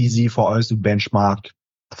very easy for us to benchmark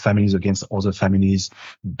families against other families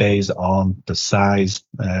based on the size,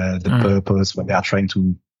 the purpose, what they are trying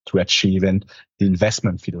to achieve, and the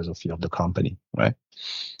investment philosophy of the company, right?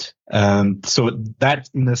 So that,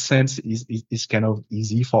 in a sense, is kind of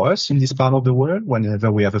easy for us in this part of the world.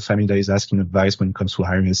 Whenever we have a family that is asking advice when it comes to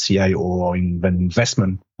hiring a CIO or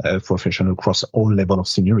investment professional across all levels of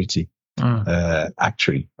seniority,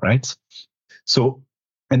 actually, right? So,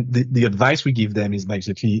 and the advice we give them is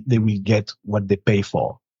basically they will get what they pay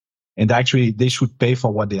for. And actually, they should pay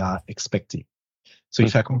for what they are expecting. So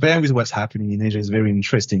if I compare with what's happening in Asia, it's very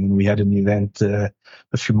interesting. We had an event a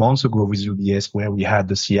few months ago with UBS where we had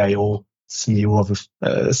the CEO of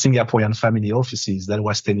a Singaporean family offices that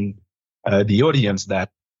was telling the audience that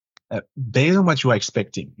based on what you are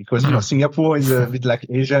expecting, because Singapore is a bit like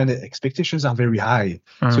Asia and the expectations are very high.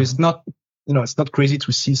 So it's not crazy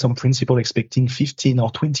to see some principal expecting 15 or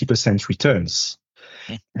 20% returns.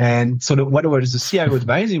 And so what was the CIO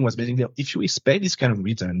advising was basically, if you expect this kind of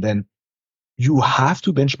return, then you have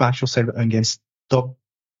to benchmark yourself against top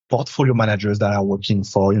portfolio managers that are working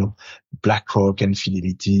for, BlackRock and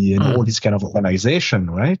Fidelity and all this kind of organization,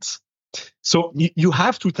 right? So you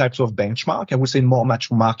have two types of benchmark. I would say in more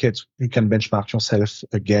mature markets, you can benchmark yourself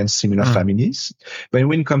against similar families. But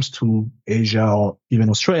when it comes to Asia or even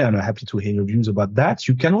Australia, and I'm happy to hear your views about that,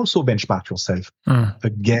 you can also benchmark yourself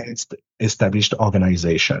against established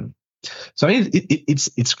organization. So I mean,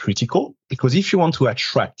 it's critical, because if you want to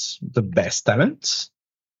attract the best talent,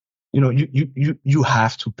 you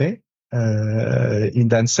have to pay in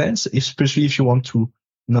that sense, especially if you want to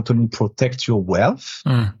not only protect your wealth,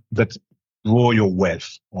 but grow your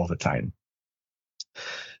wealth all the time.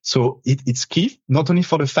 So it's key, not only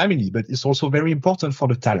for the family, but it's also very important for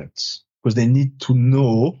the talents, because they need to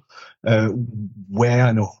know where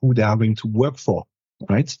and who they are going to work for,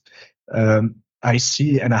 right? I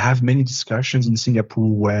see, and I have many discussions in Singapore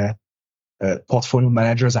where portfolio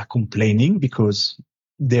managers are complaining because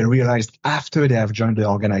they realized after they have joined the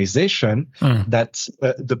organization that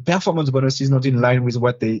the performance bonus is not in line with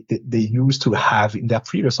what they used to have in their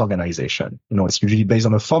previous organization. It's usually based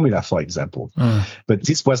on a formula, for example. But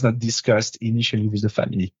this was not discussed initially with the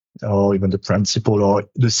family or even the principal or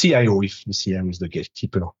the CIO, if the CIO is the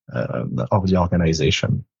gatekeeper of the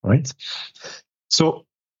organization, right? So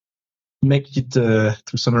make it to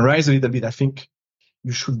summarize a little bit, I think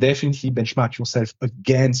you should definitely benchmark yourself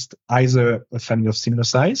against either a family of similar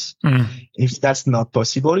size. If that's not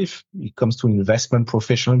possible, if it comes to investment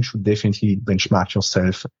professional, you should definitely benchmark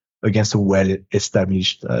yourself against a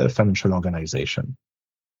well-established financial organization.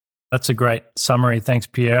 That's a great summary. Thanks,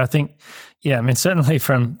 Pierre. I think, certainly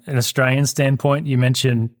from an Australian standpoint, you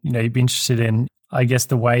mentioned, you'd be interested in, I guess,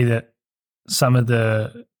 the way that some of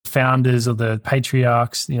the founders or the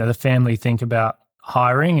patriarchs, the family think about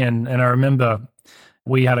hiring. And I remember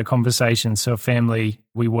we had a conversation. So a family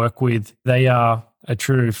we work with, they are a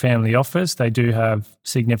true family office. They do have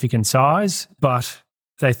significant size, but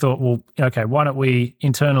they thought, well, okay, why don't we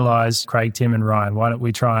internalize Craig, Tim, and Ryan? Why don't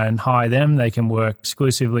we try and hire them? They can work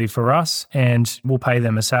exclusively for us and we'll pay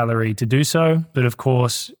them a salary to do so. But of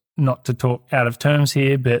course, not to talk out of terms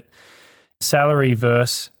here, but salary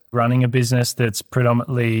versus running a business that's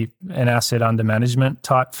predominantly an asset under management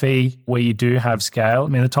type fee where you do have scale.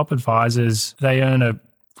 The top advisors, they earn a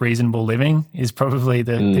reasonable living is probably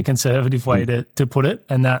the conservative way to put it.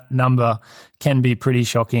 And that number can be pretty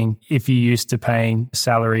shocking if you're used to paying a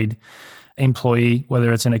salaried employee,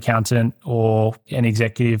 whether it's an accountant or an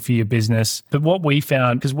executive for your business. But what we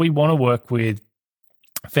found, because we want to work with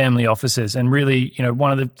family offices. And really,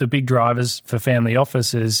 one of the big drivers for family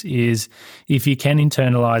offices is if you can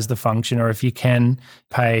internalize the function or if you can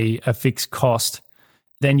pay a fixed cost,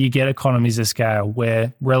 then you get economies of scale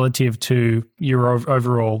where relative to your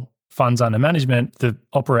overall funds under management, the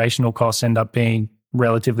operational costs end up being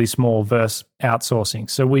relatively small versus outsourcing.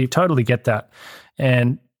 So we totally get that.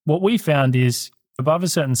 And what we found is above a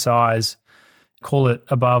certain size, call it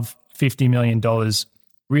above $50 million,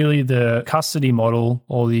 really the custody model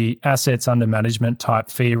or the assets under management type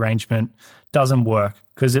fee arrangement doesn't work,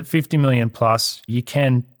 because at 50 million plus, you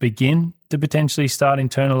can begin to potentially start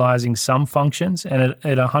internalizing some functions, and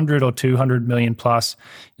at 100 or 200 million plus,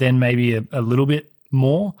 then maybe a little bit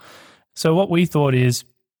more. So what we thought is,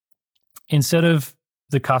 instead of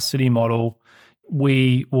the custody model,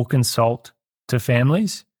 we will consult to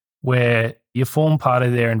families where you form part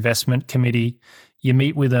of their investment committee, you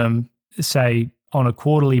meet with them, say, on a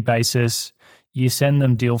quarterly basis, you send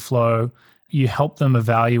them deal flow, you help them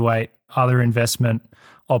evaluate other investment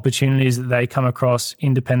opportunities that they come across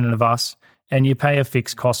independent of us, and you pay a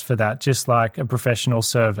fixed cost for that, just like a professional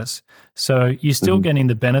service. So you're still getting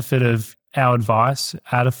the benefit of our advice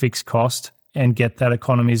at a fixed cost and get that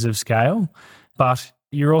economies of scale, but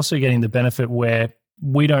you're also getting the benefit where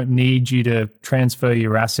we don't need you to transfer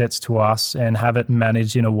your assets to us and have it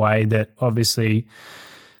managed in a way that obviously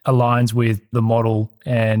aligns with the model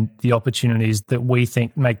and the opportunities that we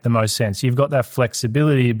think make the most sense. You've got that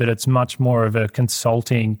flexibility, but it's much more of a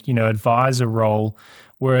consulting, advisor role.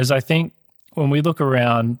 Whereas I think when we look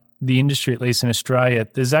around the industry, at least in Australia,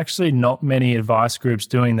 there's actually not many advice groups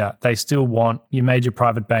doing that. They still want your major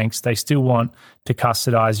private banks. They still want to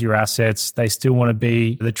custodize your assets. They still want to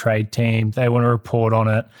be the trade team. They want to report on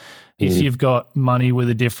it. If you've got money with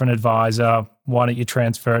a different advisor, why don't you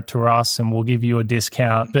transfer it to us and we'll give you a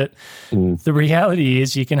discount? But the reality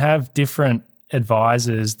is you can have different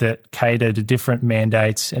advisors that cater to different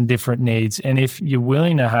mandates and different needs. And if you're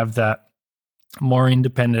willing to have that more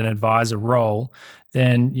independent advisor role,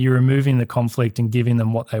 then you're removing the conflict and giving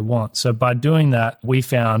them what they want. So by doing that, we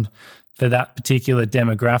found for that particular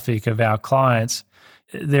demographic of our clients,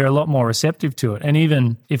 they're a lot more receptive to it. And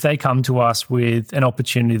even if they come to us with an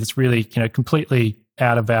opportunity that's really, completely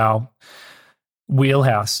out of our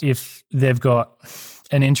wheelhouse, if they've got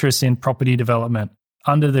an interest in property development,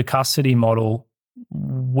 under the custody model,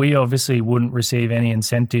 we obviously wouldn't receive any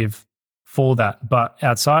incentive for that. But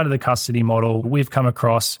outside of the custody model, we've come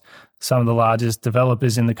across some of the largest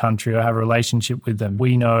developers in the country or have a relationship with them.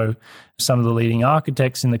 We know some of the leading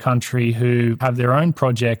architects in the country who have their own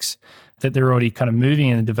projects that they're already kind of moving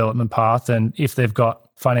in the development path. And if they've got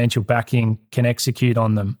financial backing, can execute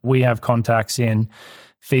on them. We have contacts in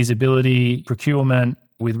feasibility, procurement,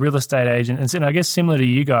 with real estate agents. And I guess similar to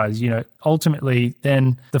you guys, ultimately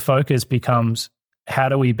then the focus becomes, how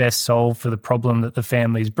do we best solve for the problem that the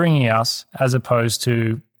family is bringing us, as opposed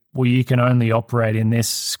to, well, you can only operate in this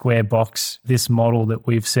square box, this model that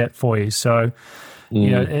we've set for you. So,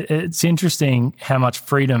 it's interesting how much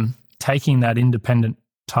freedom taking that independent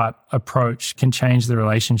type approach can change the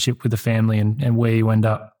relationship with the family and where you end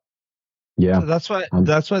up. Yeah, so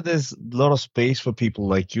that's why there's a lot of space for people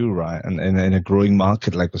like you, right? And in a growing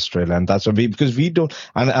market like Australia, and that's why because we don't.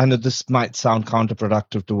 And I know this might sound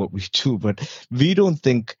counterproductive to what we do, but we don't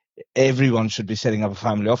think everyone should be setting up a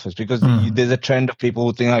family office, because there's a trend of people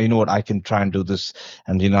who think, you know what, I can try and do this,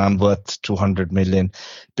 and I'm worth 200 million,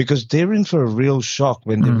 because they're in for a real shock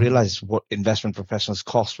when they realize what investment professionals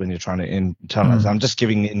cost when you're trying to internalize. I'm just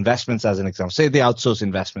giving investments as an example. Say they outsource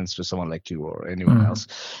investments to someone like you or anyone else,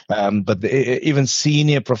 but even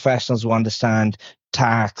senior professionals who understand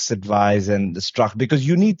tax advice and the structure, because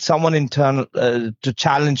you need someone internal to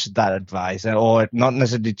challenge that advice, or not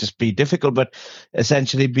necessarily just be difficult, but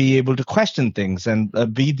essentially be able to question things and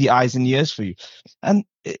be the eyes and ears for you. And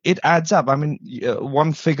it adds up. I mean,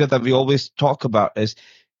 one figure that we always talk about is,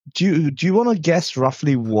 do you want to guess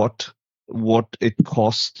roughly what it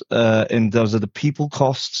costs in terms of the people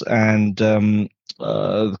costs and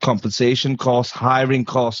the compensation costs, hiring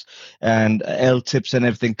costs, and LTIPs and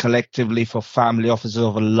everything collectively for family offices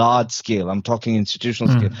of a large scale? I'm talking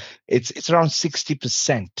institutional scale. It's around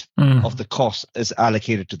 60% of the cost is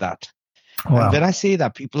allocated to that. Wow. And when I say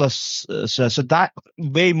that, people are so that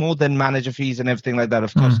way more than manager fees and everything like that.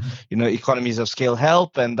 Of course, economies of scale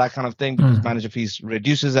help and that kind of thing, because manager fees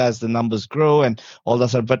reduces as the numbers grow and all that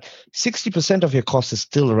stuff. But 60% of your cost is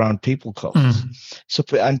still around people costs. So,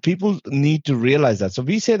 and people need to realize that. So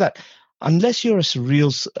we say that unless you're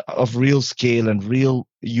real scale and real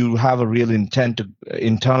you have a real intent to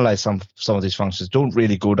internalize some of these functions, don't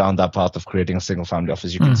really go down that path of creating a single family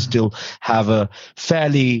office. You can still have a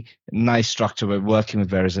fairly nice structure by working with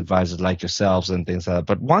various advisors like yourselves and things like that.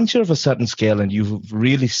 But once you're of a certain scale and you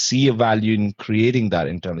really see a value in creating that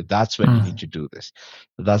internally, that's when you need to do this.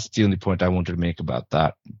 That's the only point I wanted to make about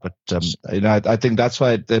that. But I think that's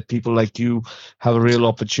why the people like you have a real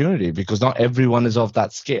opportunity, because not everyone is of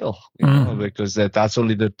that scale, because that's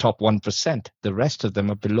only the top 1%. The rest of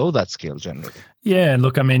them are below that scale generally. Yeah,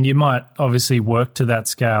 look, I mean, you might obviously work to that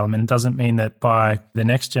scale. I mean, it doesn't mean that by the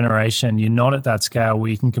next generation you're not at that scale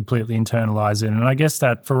where you can completely internalize it. And I guess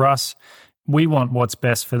that for us, we want what's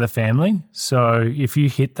best for the family. So if you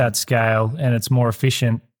hit that scale and it's more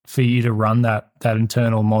efficient for you to run that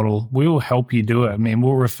internal model, we will help you do it. I mean,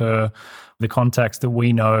 we'll refer the contacts that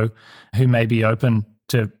we know who may be open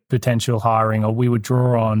to potential hiring, or we would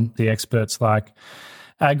draw on the experts like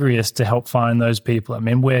Agreus to help find those people. I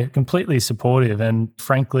mean, we're completely supportive, and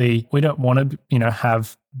frankly, we don't want to,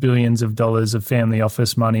 have billions of dollars of family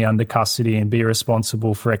office money under custody and be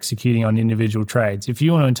responsible for executing on individual trades. If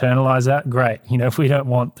you want to internalize that, great. If we don't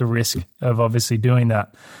want the risk of obviously doing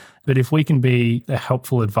that. But if we can be a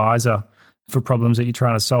helpful advisor for problems that you're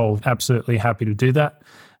trying to solve, absolutely happy to do that.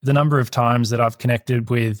 The number of times that I've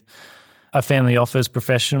connected with a family office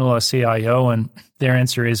professional or CIO, and their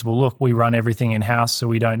answer is, well, look, we run everything in-house, so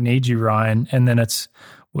we don't need you, Ryan. And then it's,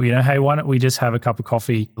 well, hey, why don't we just have a cup of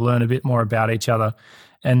coffee, learn a bit more about each other,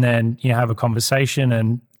 and then have a conversation.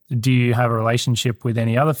 And do you have a relationship with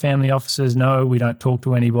any other family offices? No, we don't talk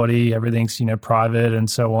to anybody. Everything's, private and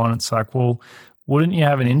so on. It's like, well, wouldn't you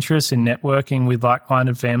have an interest in networking with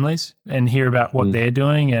like-minded families and hear about what they're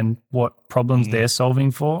doing and what problems they're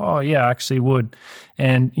solving for? Oh, yeah, I actually would.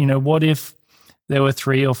 And, what if there were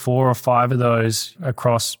 3 or 4 or 5 of those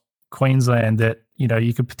across Queensland that,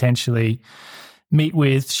 you could potentially meet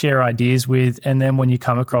with, share ideas with, and then when you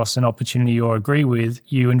come across an opportunity you agree with,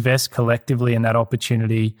 you invest collectively in that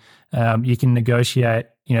opportunity. You can negotiate,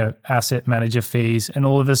 asset manager fees, and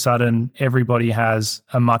all of a sudden everybody has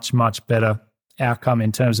a much, much better outcome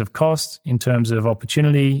in terms of cost, in terms of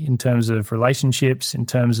opportunity, in terms of relationships, in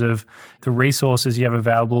terms of the resources you have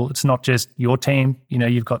available. It's not just your team,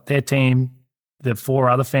 you've got their team, the 4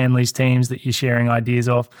 other families' teams that you're sharing ideas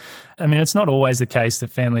of. I mean, it's not always the case that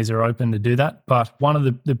families are open to do that, but one of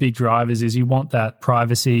the big drivers is you want that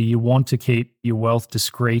privacy, you want to keep your wealth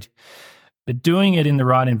discreet, but doing it in the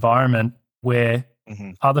right environment where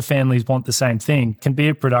other families want the same thing can be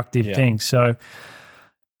a productive thing. So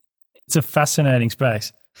it's a fascinating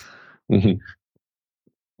space. 100%,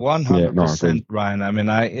 Ryan. I mean,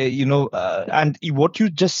 and what you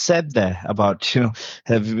just said there about,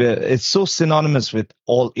 it's so synonymous with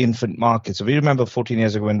all infant markets. So we remember 14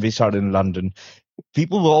 years ago when we started in London,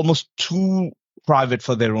 people were almost too private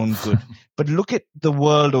for their own good. But look at the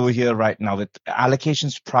world over here right now with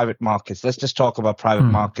allocations to private markets. Let's just talk about private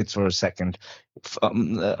markets for a second.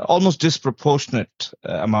 Almost disproportionate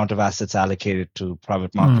amount of assets allocated to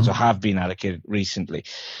private markets or have been allocated recently.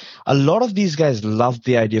 A lot of these guys love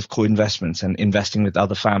the idea of co-investments and investing with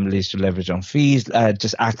other families to leverage on fees,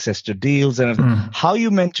 just access to deals and everything. How are you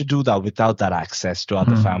meant to do that without that access to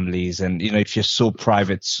other families? And, if you're so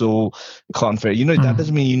private, so confident, that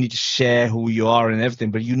doesn't mean you need to share who you are and everything,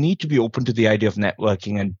 but you need to be open to the idea of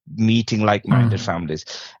networking and meeting like-minded families.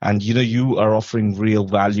 And, you are offering real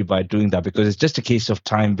value by doing that, because it's just a case of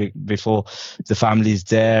time before the families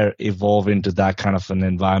there evolve into that kind of an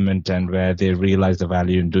environment and where they realize the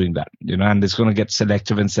value in doing that, and it's going to get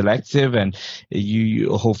selective, and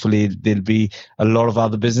you hopefully there'll be a lot of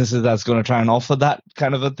other businesses that's going to try and offer that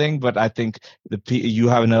kind of a thing. But I think you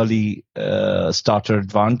have an early starter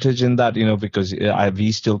advantage in that, because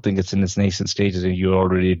we still think it's in its nascent stages and you're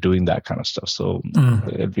already doing that kind of stuff. So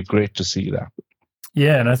it'd be great to see that.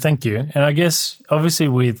 Yeah, no, thank you. And I guess obviously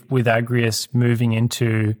with Agreus moving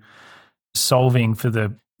into solving for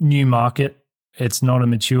the new market, it's not a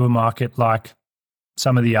mature market like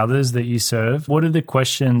some of the others that you serve. What are the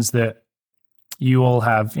questions that you all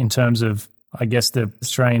have in terms of, I guess, the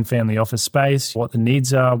Australian family office space, what the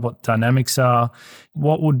needs are, what dynamics are?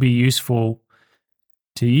 What would be useful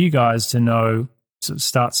to you guys to know to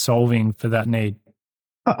start solving for that need?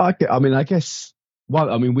 I guess,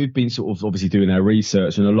 we've been sort of obviously doing our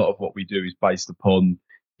research, and a lot of what we do is based upon,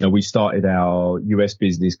 we started our US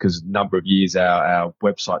business because a number of years our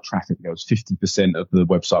website traffic, was 50% of the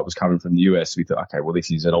website was coming from the US. We thought, okay, well, this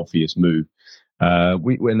is an obvious move.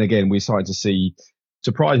 We started to see,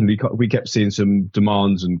 surprisingly, we kept seeing some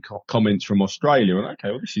demands and comments from Australia, and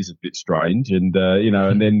okay, well, this is a bit strange. And,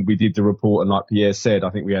 and then we did the report, and like Pierre said, I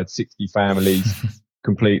think we had 60 families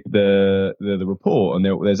complete the report,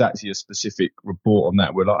 and there's actually a specific report on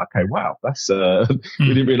that. We're like, okay, wow, that's we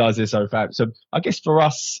didn't realise they're so fab. So I guess for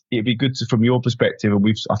us, it'd be good to, from your perspective,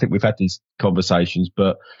 and I think we've had these conversations,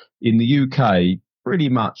 but in the UK, pretty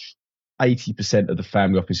much 80% of the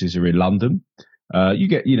family offices are in London. You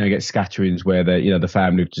get scatterings where the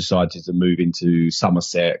family have decided to move into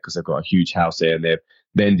Somerset because they've got a huge house there, and they've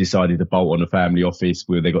then decided to bolt on a family office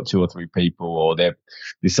where they've got 2 or 3 people, or they've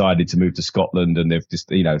decided to move to Scotland and they've just,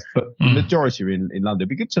 but the majority are in London. It'd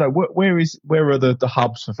be good to know where are the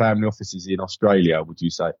hubs for family offices in Australia, would you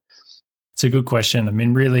say? It's a good question. I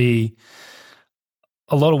mean, really,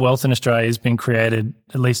 a lot of wealth in Australia has been created,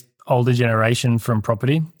 at least older generation, from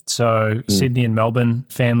property. So Sydney and Melbourne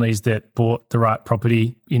families that bought the right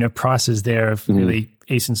property, prices there of really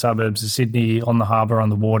eastern suburbs of Sydney, on the harbour, on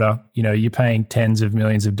the water, you're paying tens of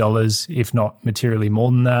millions of dollars, if not materially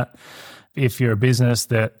more than that. If you're a business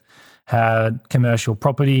that had commercial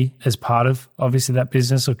property as part of obviously that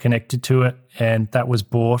business or connected to it, and that was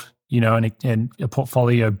bought, and a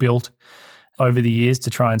portfolio built over the years to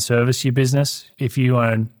try and service your business. If you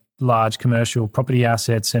own large commercial property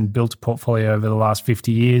assets and built a portfolio over the last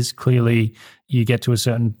 50 years, clearly you get to a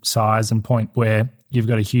certain size and point where you've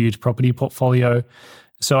got a huge property portfolio.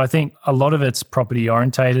 So I think a lot of it's property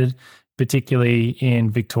orientated, particularly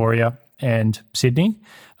in Victoria and Sydney.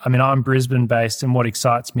 I mean, I'm Brisbane based, and what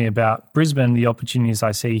excites me about Brisbane, the opportunities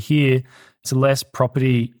I see here, it's less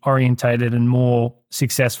property orientated and more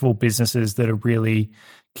successful businesses that are really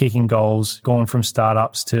kicking goals, going from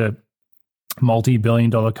startups to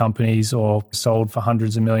multi-billion-dollar companies or sold for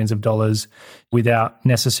hundreds of millions of dollars without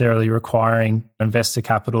necessarily requiring investor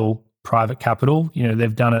capital, private capital.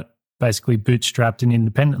 They've done it basically bootstrapped and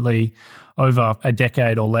independently over a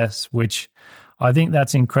decade or less, which I think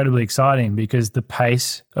that's incredibly exciting because the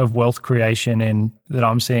pace of wealth creation that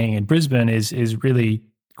I'm seeing in Brisbane is really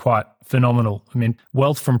quite phenomenal. I mean,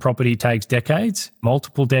 wealth from property takes decades,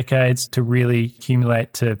 multiple decades to really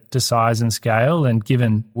accumulate to size and scale. And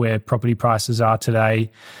given where property prices are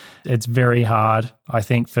today, it's very hard, I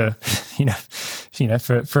think, for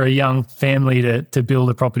for a young family to build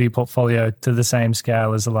a property portfolio to the same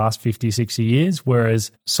scale as the last 50, 60 years,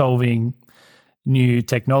 whereas solving new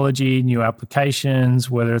technology, new applications,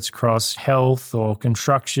 whether it's across health or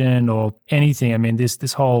construction or anything. I mean,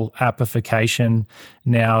 this whole appification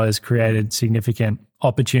now has created significant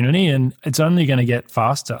opportunity, and it's only going to get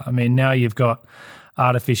faster. I mean, now you've got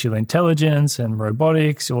artificial intelligence and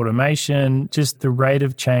robotics, automation, just the rate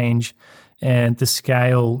of change and the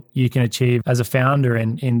scale you can achieve as a founder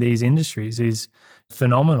in these industries is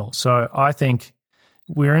phenomenal. So I think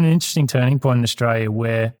we're in an interesting turning point in Australia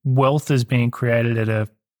where wealth is being created at an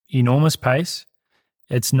enormous pace.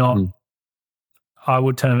 It's not, I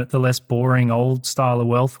would term it the less boring old style of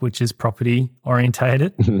wealth, which is property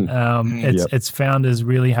orientated. It's founders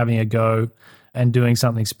really having a go and doing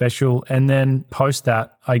something special. And then post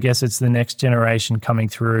that, I guess it's the next generation coming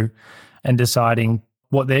through and deciding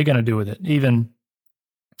what they're going to do with it. Even,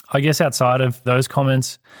 I guess, outside of those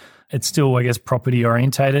comments, it's still, I guess, property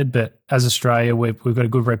orientated, but as Australia, we've got a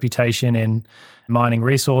good reputation in mining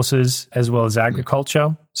resources as well as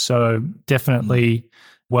agriculture. So definitely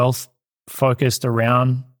wealth focused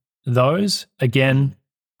around those. Again,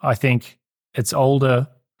 I think it's older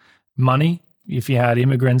money. If you had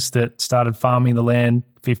immigrants that started farming the land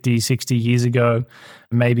 50, 60 years ago,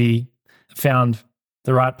 maybe found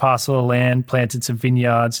the right parcel of land, planted some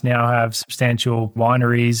vineyards, now have substantial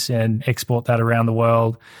wineries and export that around the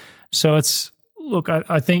world. So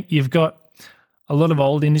I think you've got a lot of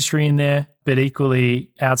old industry in there, but equally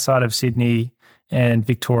outside of Sydney and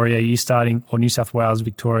Victoria, or New South Wales,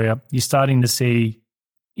 Victoria, you're starting to see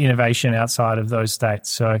innovation outside of those states.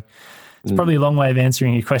 So it's probably a long way of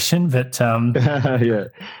answering your question, but yeah.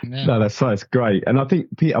 No, that's great. And I think,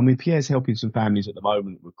 Pierre's helping some families at the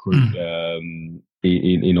moment recruit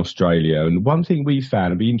in Australia. And one thing we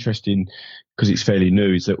found, and be interesting because it's fairly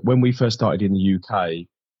new, is that when we first started in the UK,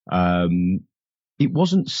 it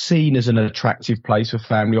wasn't seen as an attractive place for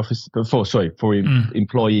family office for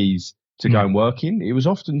employees to go and work in. It was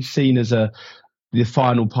often seen as the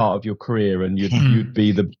final part of your career, and you'd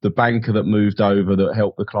be the banker that moved over that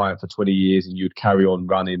helped the client for 20 years, and you'd carry on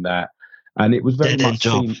running that. And it was very much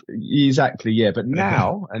seen, exactly, yeah. But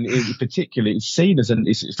now, and in particular, it's seen as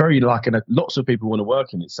it's very like, and lots of people want to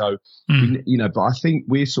work in it. So, but I think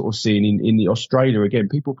we're sort of seeing in the Australia, again,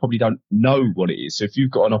 people probably don't know what it is. So if you've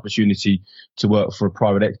got an opportunity to work for a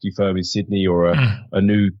private equity firm in Sydney or a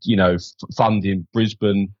new, fund in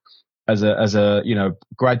Brisbane, as a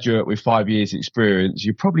graduate with 5 years experience,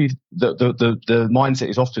 you probably the mindset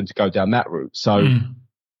is often to go down that route. So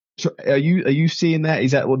Are you seeing that?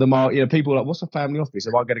 Is that what the market? People are like, what's a family office?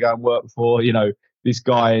 Am I going to go and work for this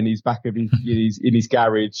guy in his back of his in his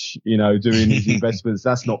garage, doing his investments?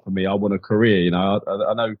 That's not for me. I want a career.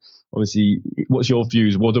 I know. Obviously, what's your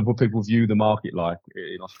views? What do people view the market like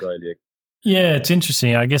in Australia? Yeah, it's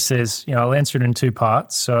interesting. I guess I'll answer it in two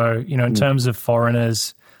parts. So, in terms of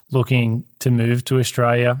foreigners looking to move to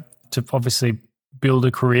Australia to obviously build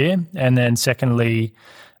a career, and then secondly,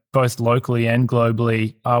 both locally and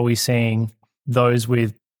globally, are we seeing those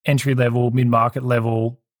with entry level, mid-market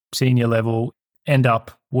level, senior level end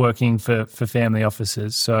up working for family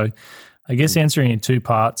offices? So I guess answering in two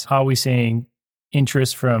parts, are we seeing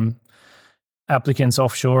interest from applicants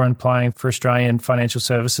offshore and applying for Australian financial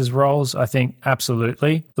services roles? I think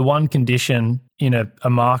absolutely. The one condition in a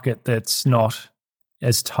market that's not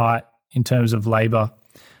as tight in terms of labour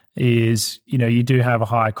is, you do have a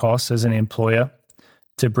high cost as an employer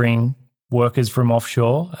to bring workers from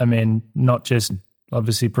offshore. I mean, not just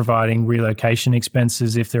obviously providing relocation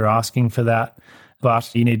expenses if they're asking for that,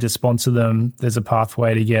 but you need to sponsor them. There's a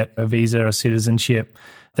pathway to get a visa or citizenship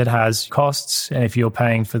that has costs. And if you're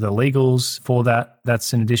paying for the legals for that,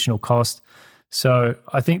 that's an additional cost. So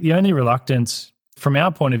I think the only reluctance from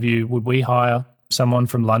our point of view, would we hire someone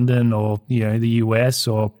from London or, the US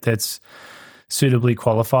or that's suitably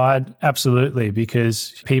qualified? Absolutely,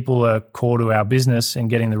 because people are core to our business and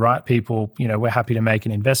getting the right people, we're happy to make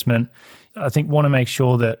an investment. I think want to make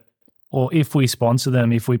sure that, or if we sponsor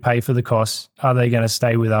them, if we pay for the costs, are they going to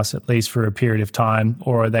stay with us at least for a period of time,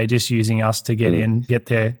 or are they just using us to get in, get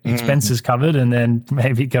their expenses covered, and then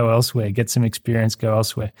maybe go elsewhere, get some experience, go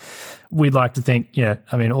elsewhere? We'd like to think,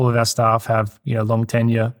 all of our staff have, long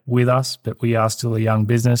tenure with us, but we are still a young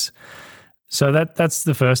business. So that's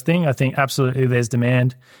the first thing. I think absolutely there's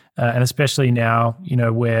demand, and especially now,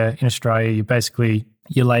 where in Australia, you basically,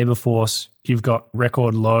 your labour force, you've got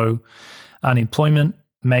record low unemployment.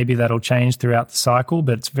 Maybe that'll change throughout the cycle,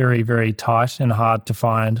 but it's very, very tight and hard to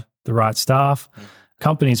find the right staff.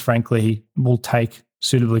 Companies, frankly, will take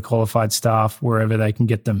suitably qualified staff wherever they can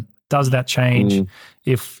get them. Does that change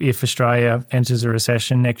if Australia enters a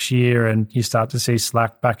recession next year and you start to see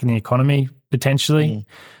slack back in the economy? Potentially.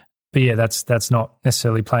 But yeah, that's not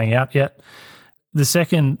necessarily playing out yet. The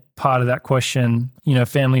second part of that question,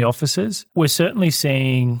 family offices, we're certainly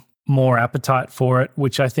seeing more appetite for it,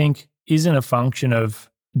 which I think isn't a function of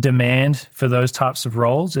demand for those types of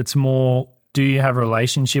roles. It's more, do you have a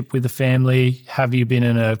relationship with the family? Have you been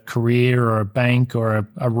in a career or a bank or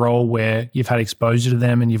a role where you've had exposure to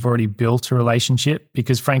them and you've already built a relationship?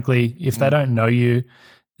 Because frankly, if they don't know you,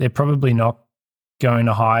 they're probably not going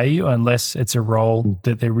to hire you unless it's a role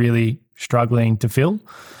that they're really struggling to fill.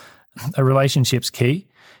 A relationship's key.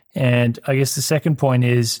 And I guess the second point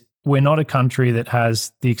is, we're not a country that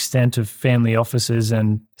has the extent of family offices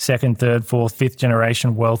and second, third, fourth, fifth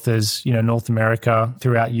generation wealth as, North America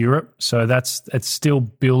throughout Europe. So it's still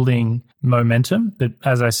building momentum. But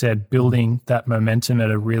as I said, building that momentum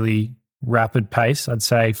at a really rapid pace, I'd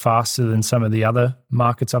say faster than some of the other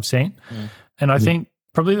markets I've seen. And I think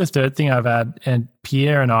probably the third thing I've had, and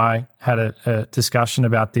Pierre and I had a discussion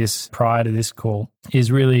about this prior to this call,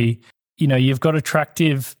 is really, you've got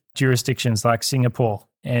attractive jurisdictions like Singapore,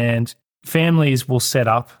 and families will set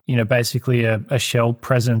up, basically a shell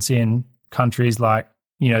presence in countries like,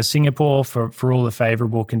 Singapore for all the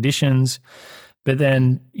favorable conditions. But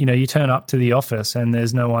then, you turn up to the office and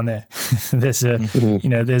there's no one there. There's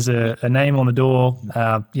a name on the door,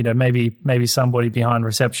 maybe somebody behind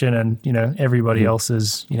reception, and, everybody else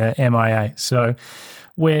is, MIA. So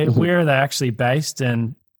where are they actually based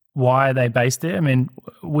and why are they based there? I mean,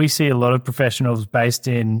 we see a lot of professionals based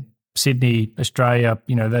in Sydney, Australia.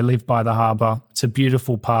 They live by the harbour. It's a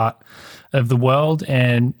beautiful part of the world,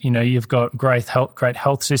 and you've got great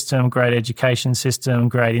health system, great education system,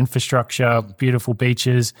 great infrastructure, beautiful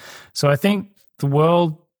beaches. So I think the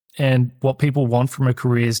world and what people want from a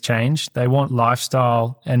career has changed. They want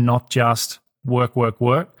lifestyle and not just work.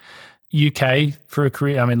 UK for a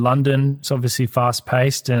career. I mean, London, it's obviously fast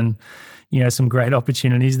paced and some great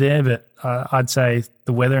opportunities there, but I'd say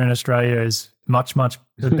the weather in Australia is much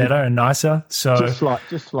better and nicer. So just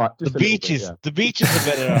the beaches are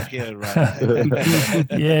better out here, right?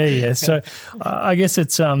 yeah. So I guess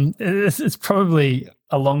it's probably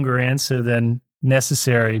a longer answer than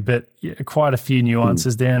necessary, but quite a few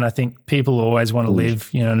nuances there. And I think people always want to live,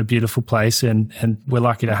 in a beautiful place, and we're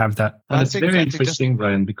lucky to have that. And it's very interesting,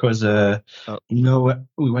 Brian, because we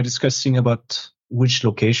were discussing about which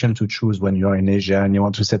location to choose when you're in Asia and you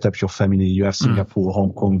want to set up your family. You have Singapore,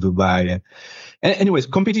 Hong Kong, Dubai. And anyways,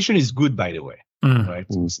 competition is good, by the way. right?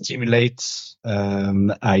 Stimulate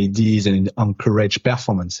ideas and encourage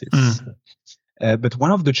performances. But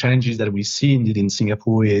one of the challenges that we see indeed in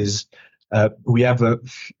Singapore is we have a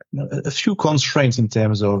few constraints in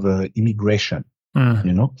terms of immigration,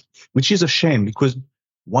 which is a shame, because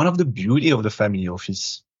one of the beauty of the family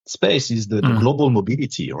office space is the global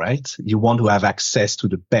mobility, right? You want to have access to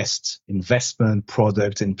the best investment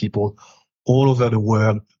products and people all over the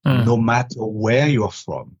world, no matter where you're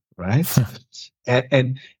from, right?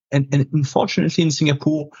 and unfortunately in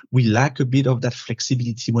Singapore, we lack a bit of that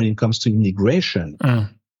flexibility when it comes to immigration.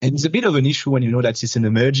 And it's a bit of an issue when you know that it's an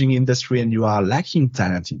emerging industry and you are lacking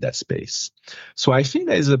talent in that space. So I think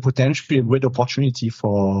there is a potentially a great opportunity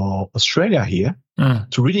for Australia here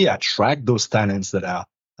to really attract those talents that are,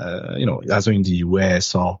 either in the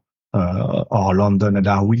US or London, and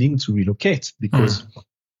are willing to relocate, because,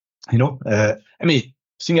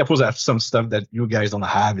 Singapore's have some stuff that you guys don't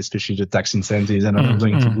have, especially the tax incentives. And I'm not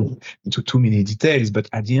going to go into too many details, but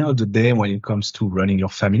at the end of the day, when it comes to running your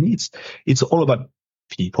family, it's all about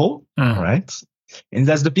people, right? And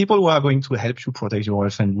that's the people who are going to help you protect your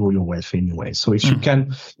wealth and grow your wealth anyway. So if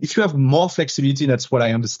you have more flexibility, that's what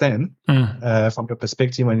I understand from your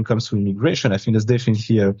perspective when it comes to immigration. I think that's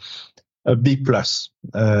definitely a big plus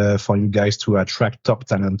for you guys to attract top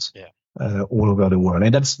talent all over the world.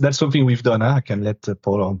 And that's something we've done. I can let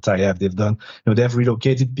Paul and Tayab, they've done. They've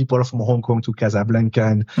relocated people from Hong Kong to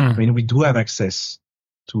Casablanca, and we do have access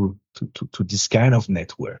to this kind of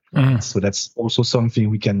network. So that's also something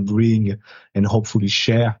we can bring and hopefully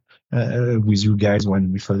share with you guys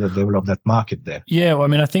when we further develop that market there. Yeah,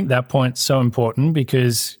 well, I think that point's so important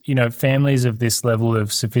because, families of this level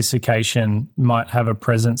of sophistication might have a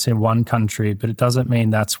presence in one country, but it doesn't mean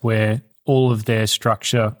that's where all of their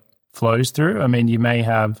structure flows through. You may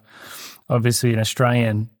have obviously an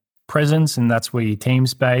Australian presence and that's where your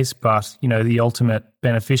team's based, but, the ultimate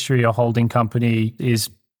beneficiary or holding company is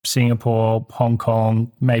Singapore, Hong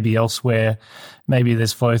Kong, maybe elsewhere. Maybe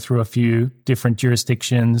there's flow through a few different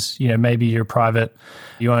jurisdictions. Maybe you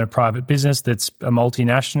own a private business that's a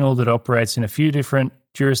multinational that operates in a few different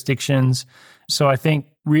jurisdictions. So I think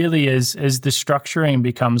really as the structuring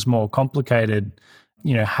becomes more complicated,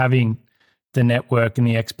 having the network and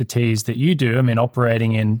the expertise that you do,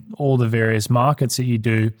 operating in all the various markets that you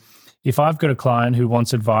do, if I've got a client who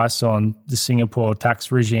wants advice on the Singapore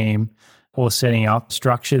tax regime or setting up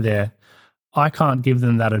structure there, I can't give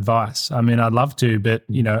them that advice. I'd love to, but,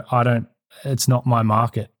 it's not my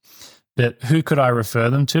market. But who could I refer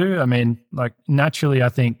them to? Naturally, I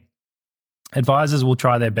think advisors will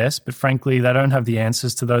try their best, but frankly, they don't have the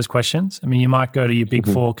answers to those questions. You might go to your big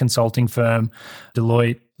four consulting firm,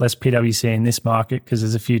 Deloitte, less PwC in this market because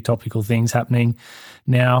there's a few topical things happening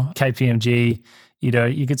now, KPMG.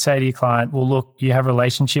 You could say to your client, well, look, you have a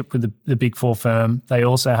relationship with the big four firm. They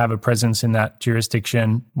also have a presence in that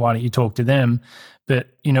jurisdiction. Why don't you talk to them? But,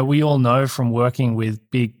 we all know from working with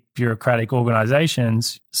big bureaucratic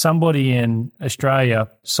organizations, somebody in Australia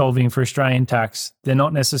solving for Australian tax, they're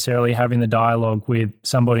not necessarily having the dialogue with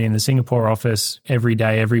somebody in the Singapore office every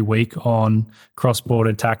day, every week on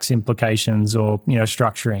cross-border tax implications or,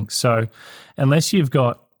 structuring. So unless you've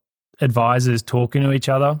got advisors talking to each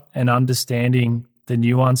other and understanding the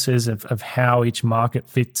nuances of how each market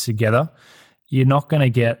fits together, you're not going to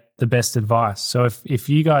get the best advice. So if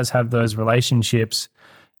you guys have those relationships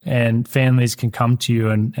and families can come to you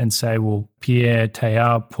and say, well, Pierre,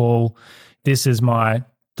 Tayab, Paul, this is my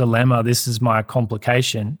dilemma, this is my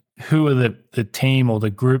complication. Who are the team or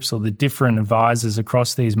the groups or the different advisors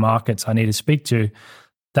across these markets I need to speak to?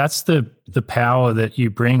 That's the power that you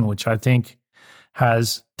bring, which I think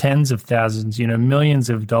has tens of thousands, millions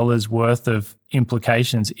of dollars worth of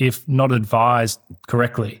implications if not advised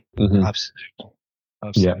correctly. Absolutely.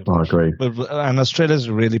 Yeah, I agree. And Australia is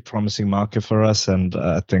a really promising market for us, and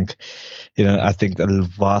I think the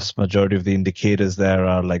vast majority of the indicators there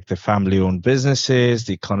are like the family-owned businesses,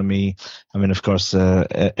 the economy. Of course,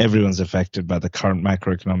 everyone's affected by the current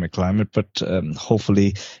macroeconomic climate, but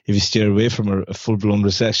hopefully, if you steer away from a full-blown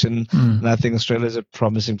recession, and I think Australia is a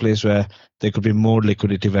promising place where there could be more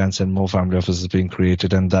liquidity events and more family offices being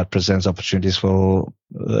created, and that presents opportunities for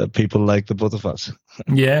people like the both of us.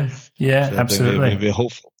 Yeah, so absolutely. We're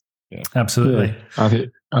hopeful. Yeah. Absolutely. Yeah.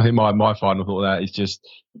 I think my final thought of that is just,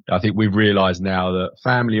 I think we've realised now that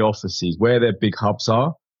family offices, where their big hubs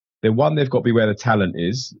are, they've got to be where the talent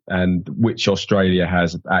is, and which Australia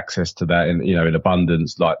has access to that in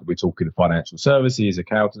abundance. Like we're talking financial services,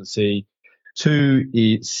 accountancy. 2,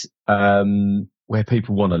 it's where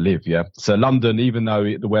people want to live. Yeah. So London, even though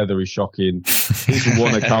the weather is shocking, people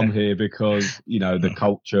want to come here because the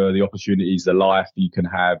culture, the opportunities, the life you can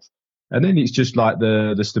have. And then it's just like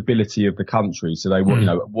the stability of the country. So they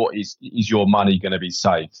want, what is your money going to be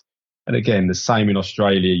safe? And again, the same in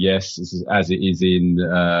Australia, yes, as it is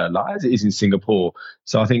in Singapore.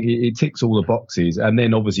 So I think it ticks all the boxes. And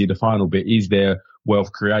then obviously the final bit is their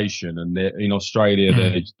wealth creation. And in Australia,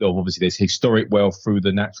 there's historic wealth through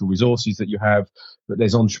the natural resources that you have, but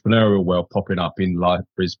there's entrepreneurial wealth popping up in like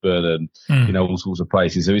Brisbane and all sorts of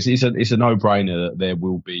places. So it's a no-brainer that there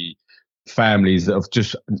will be families that have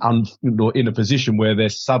just in a position where they're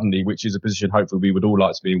suddenly, which is a position hopefully we would all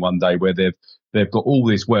like to be in one day, where they've got all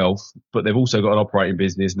this wealth, but they've also got an operating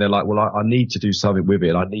business, and they're like, well, I need to do something with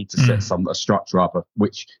it. I need to set a structure up,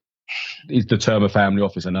 which is the term of family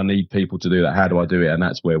office, and I need people to do that. How do I do it? And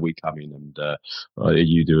that's where we come in, and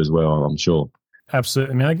you do as well, I'm sure.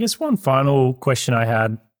 Absolutely. I mean, I guess one final question I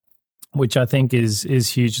had, which I think is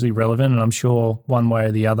hugely relevant, and I'm sure one way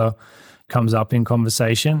or the other comes up in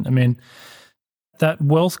conversation. I mean, that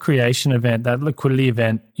wealth creation event, that liquidity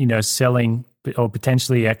event, selling or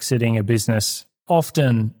potentially exiting a business,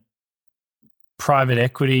 often private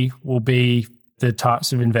equity will be the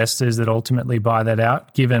types of investors that ultimately buy that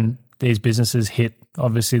out, given these businesses hit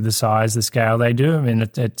obviously the size, the scale they do. I mean,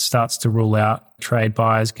 it starts to rule out trade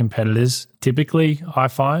buyers, competitors, typically, I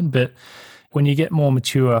find. But when you get more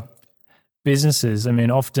mature businesses, I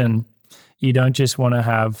mean, often you don't just want to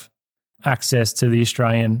have access to the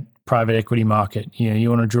Australian private equity market. You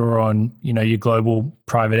want to draw on, your global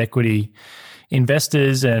private equity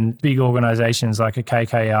investors and big organizations like a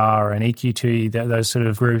KKR and EQT, those sort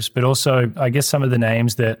of groups, but also, I guess, some of the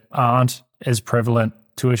names that aren't as prevalent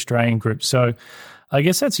to Australian groups. So I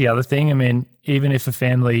guess that's the other thing. I mean, even if a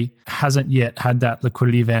family hasn't yet had that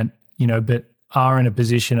liquidity event, but are in a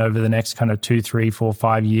position over the next kind of 2, 3, 4,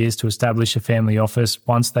 5 years to establish a family office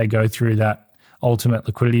once they go through that ultimate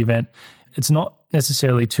liquidity event, it's not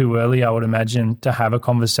necessarily too early, I would imagine, to have a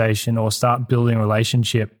conversation or start building a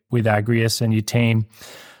relationship with Agreus and your team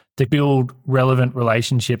to build relevant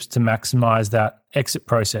relationships to maximize that exit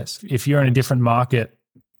process. If you're in a different market,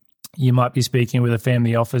 you might be speaking with a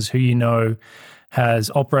family office who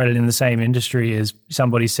has operated in the same industry as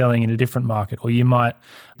somebody selling in a different market, or you might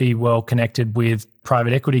be well connected with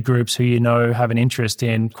private equity groups who have an interest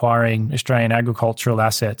in acquiring Australian agricultural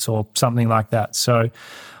assets or something like that. So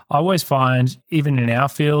I always find, even in our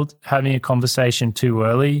field, having a conversation too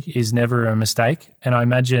early is never a mistake. And I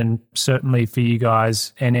imagine certainly for you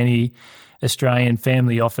guys and any Australian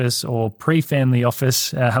family office or pre-family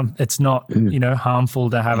office, it's not harmful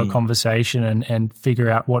to have a conversation and figure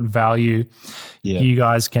out what value you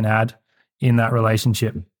guys can add in that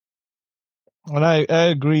relationship. Well, I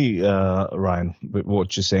agree, Ryan, with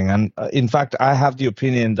what you're saying. And in fact, I have the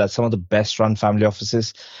opinion that some of the best run family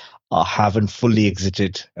offices haven't fully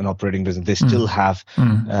exited an operating business. They still have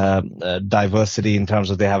diversity in terms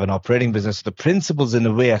of they have an operating business. The principals, in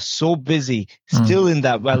a way, are so busy still in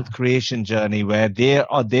that wealth creation journey where their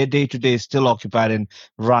day-to-day is still occupied in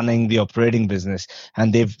running the operating business,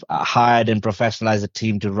 and they've hired and professionalized a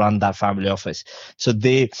team to run that family office. So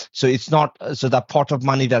it's not, so that pot of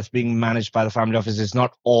money that's being managed by the family office is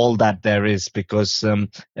not all that there is, because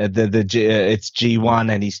it's G1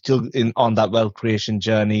 and he's still on that wealth creation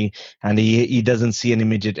journey, and he doesn't see an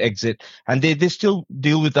immediate exit, and they still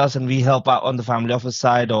deal with us, and we help out on the family office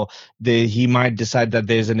side, or he might decide that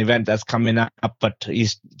there's an event that's coming up, but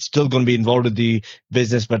he's still going to be involved with the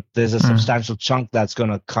business, but there's a substantial chunk that's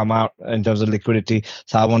going to come out in terms of liquidity,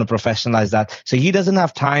 so I want to professionalize that. So he doesn't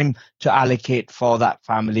have time to allocate for that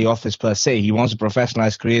family office per se. He wants to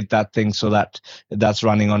professionalize, create that thing so that that's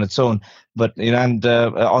running on its own. But on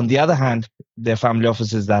the other hand, there are family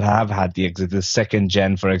offices that have had the exit, the second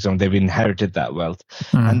gen, for example, they've inherited that wealth,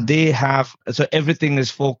 and they have, so everything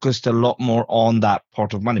is focused a lot more on that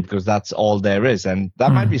pot of money because that's all there is, and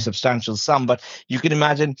that might be a substantial sum, but you can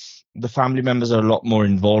imagine the family members are a lot more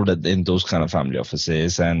involved in those kind of family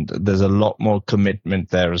offices, and there's a lot more commitment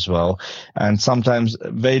there as well, and sometimes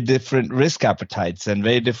very different risk appetites and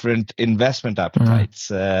very different investment appetites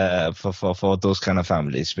for those kind of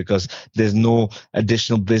families, because there's no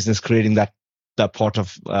additional business creating that pot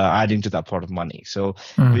of adding to that pot of money. So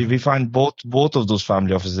we find both of those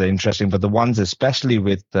family offices are interesting, but the ones especially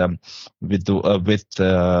with an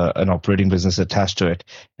operating business attached to it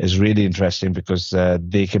is really interesting because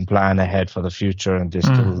they can plan ahead for the future, and they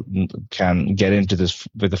still can get into this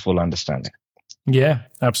with a full understanding. Yeah,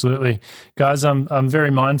 absolutely. Guys, I'm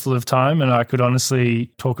very mindful of time, and I could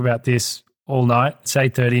honestly talk about this all night. It's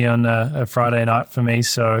 8:30 on a Friday night for me,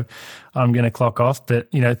 so I'm going to clock off.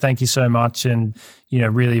 But, thank you so much, and,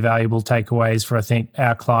 really valuable takeaways for, I think,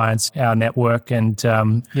 our clients, our network, and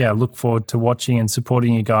look forward to watching and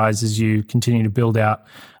supporting you guys as you continue to build out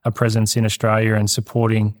a presence in Australia and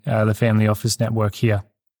supporting the family office network here.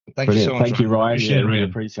 Thank you so much. Thank you, Ryan. Really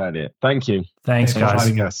appreciate it. Thank you. Thanks, guys. For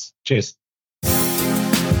having us. Cheers.